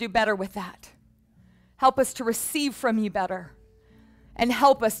 Help us to do better with that. Help us to receive from you better. And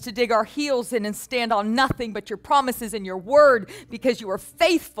help us to dig our heels in and stand on nothing but your promises and your word because you are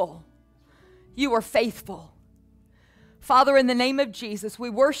faithful. You are faithful. Father, in the name of Jesus, we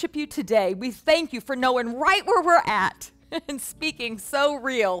worship you today. We thank you for knowing right where we're at and speaking so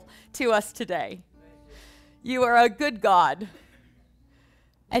real to us today. You are a good God.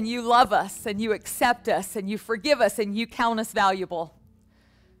 And you love us and you accept us and you forgive us and you count us valuable.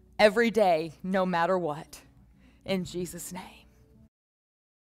 Every day, no matter what. In Jesus' name.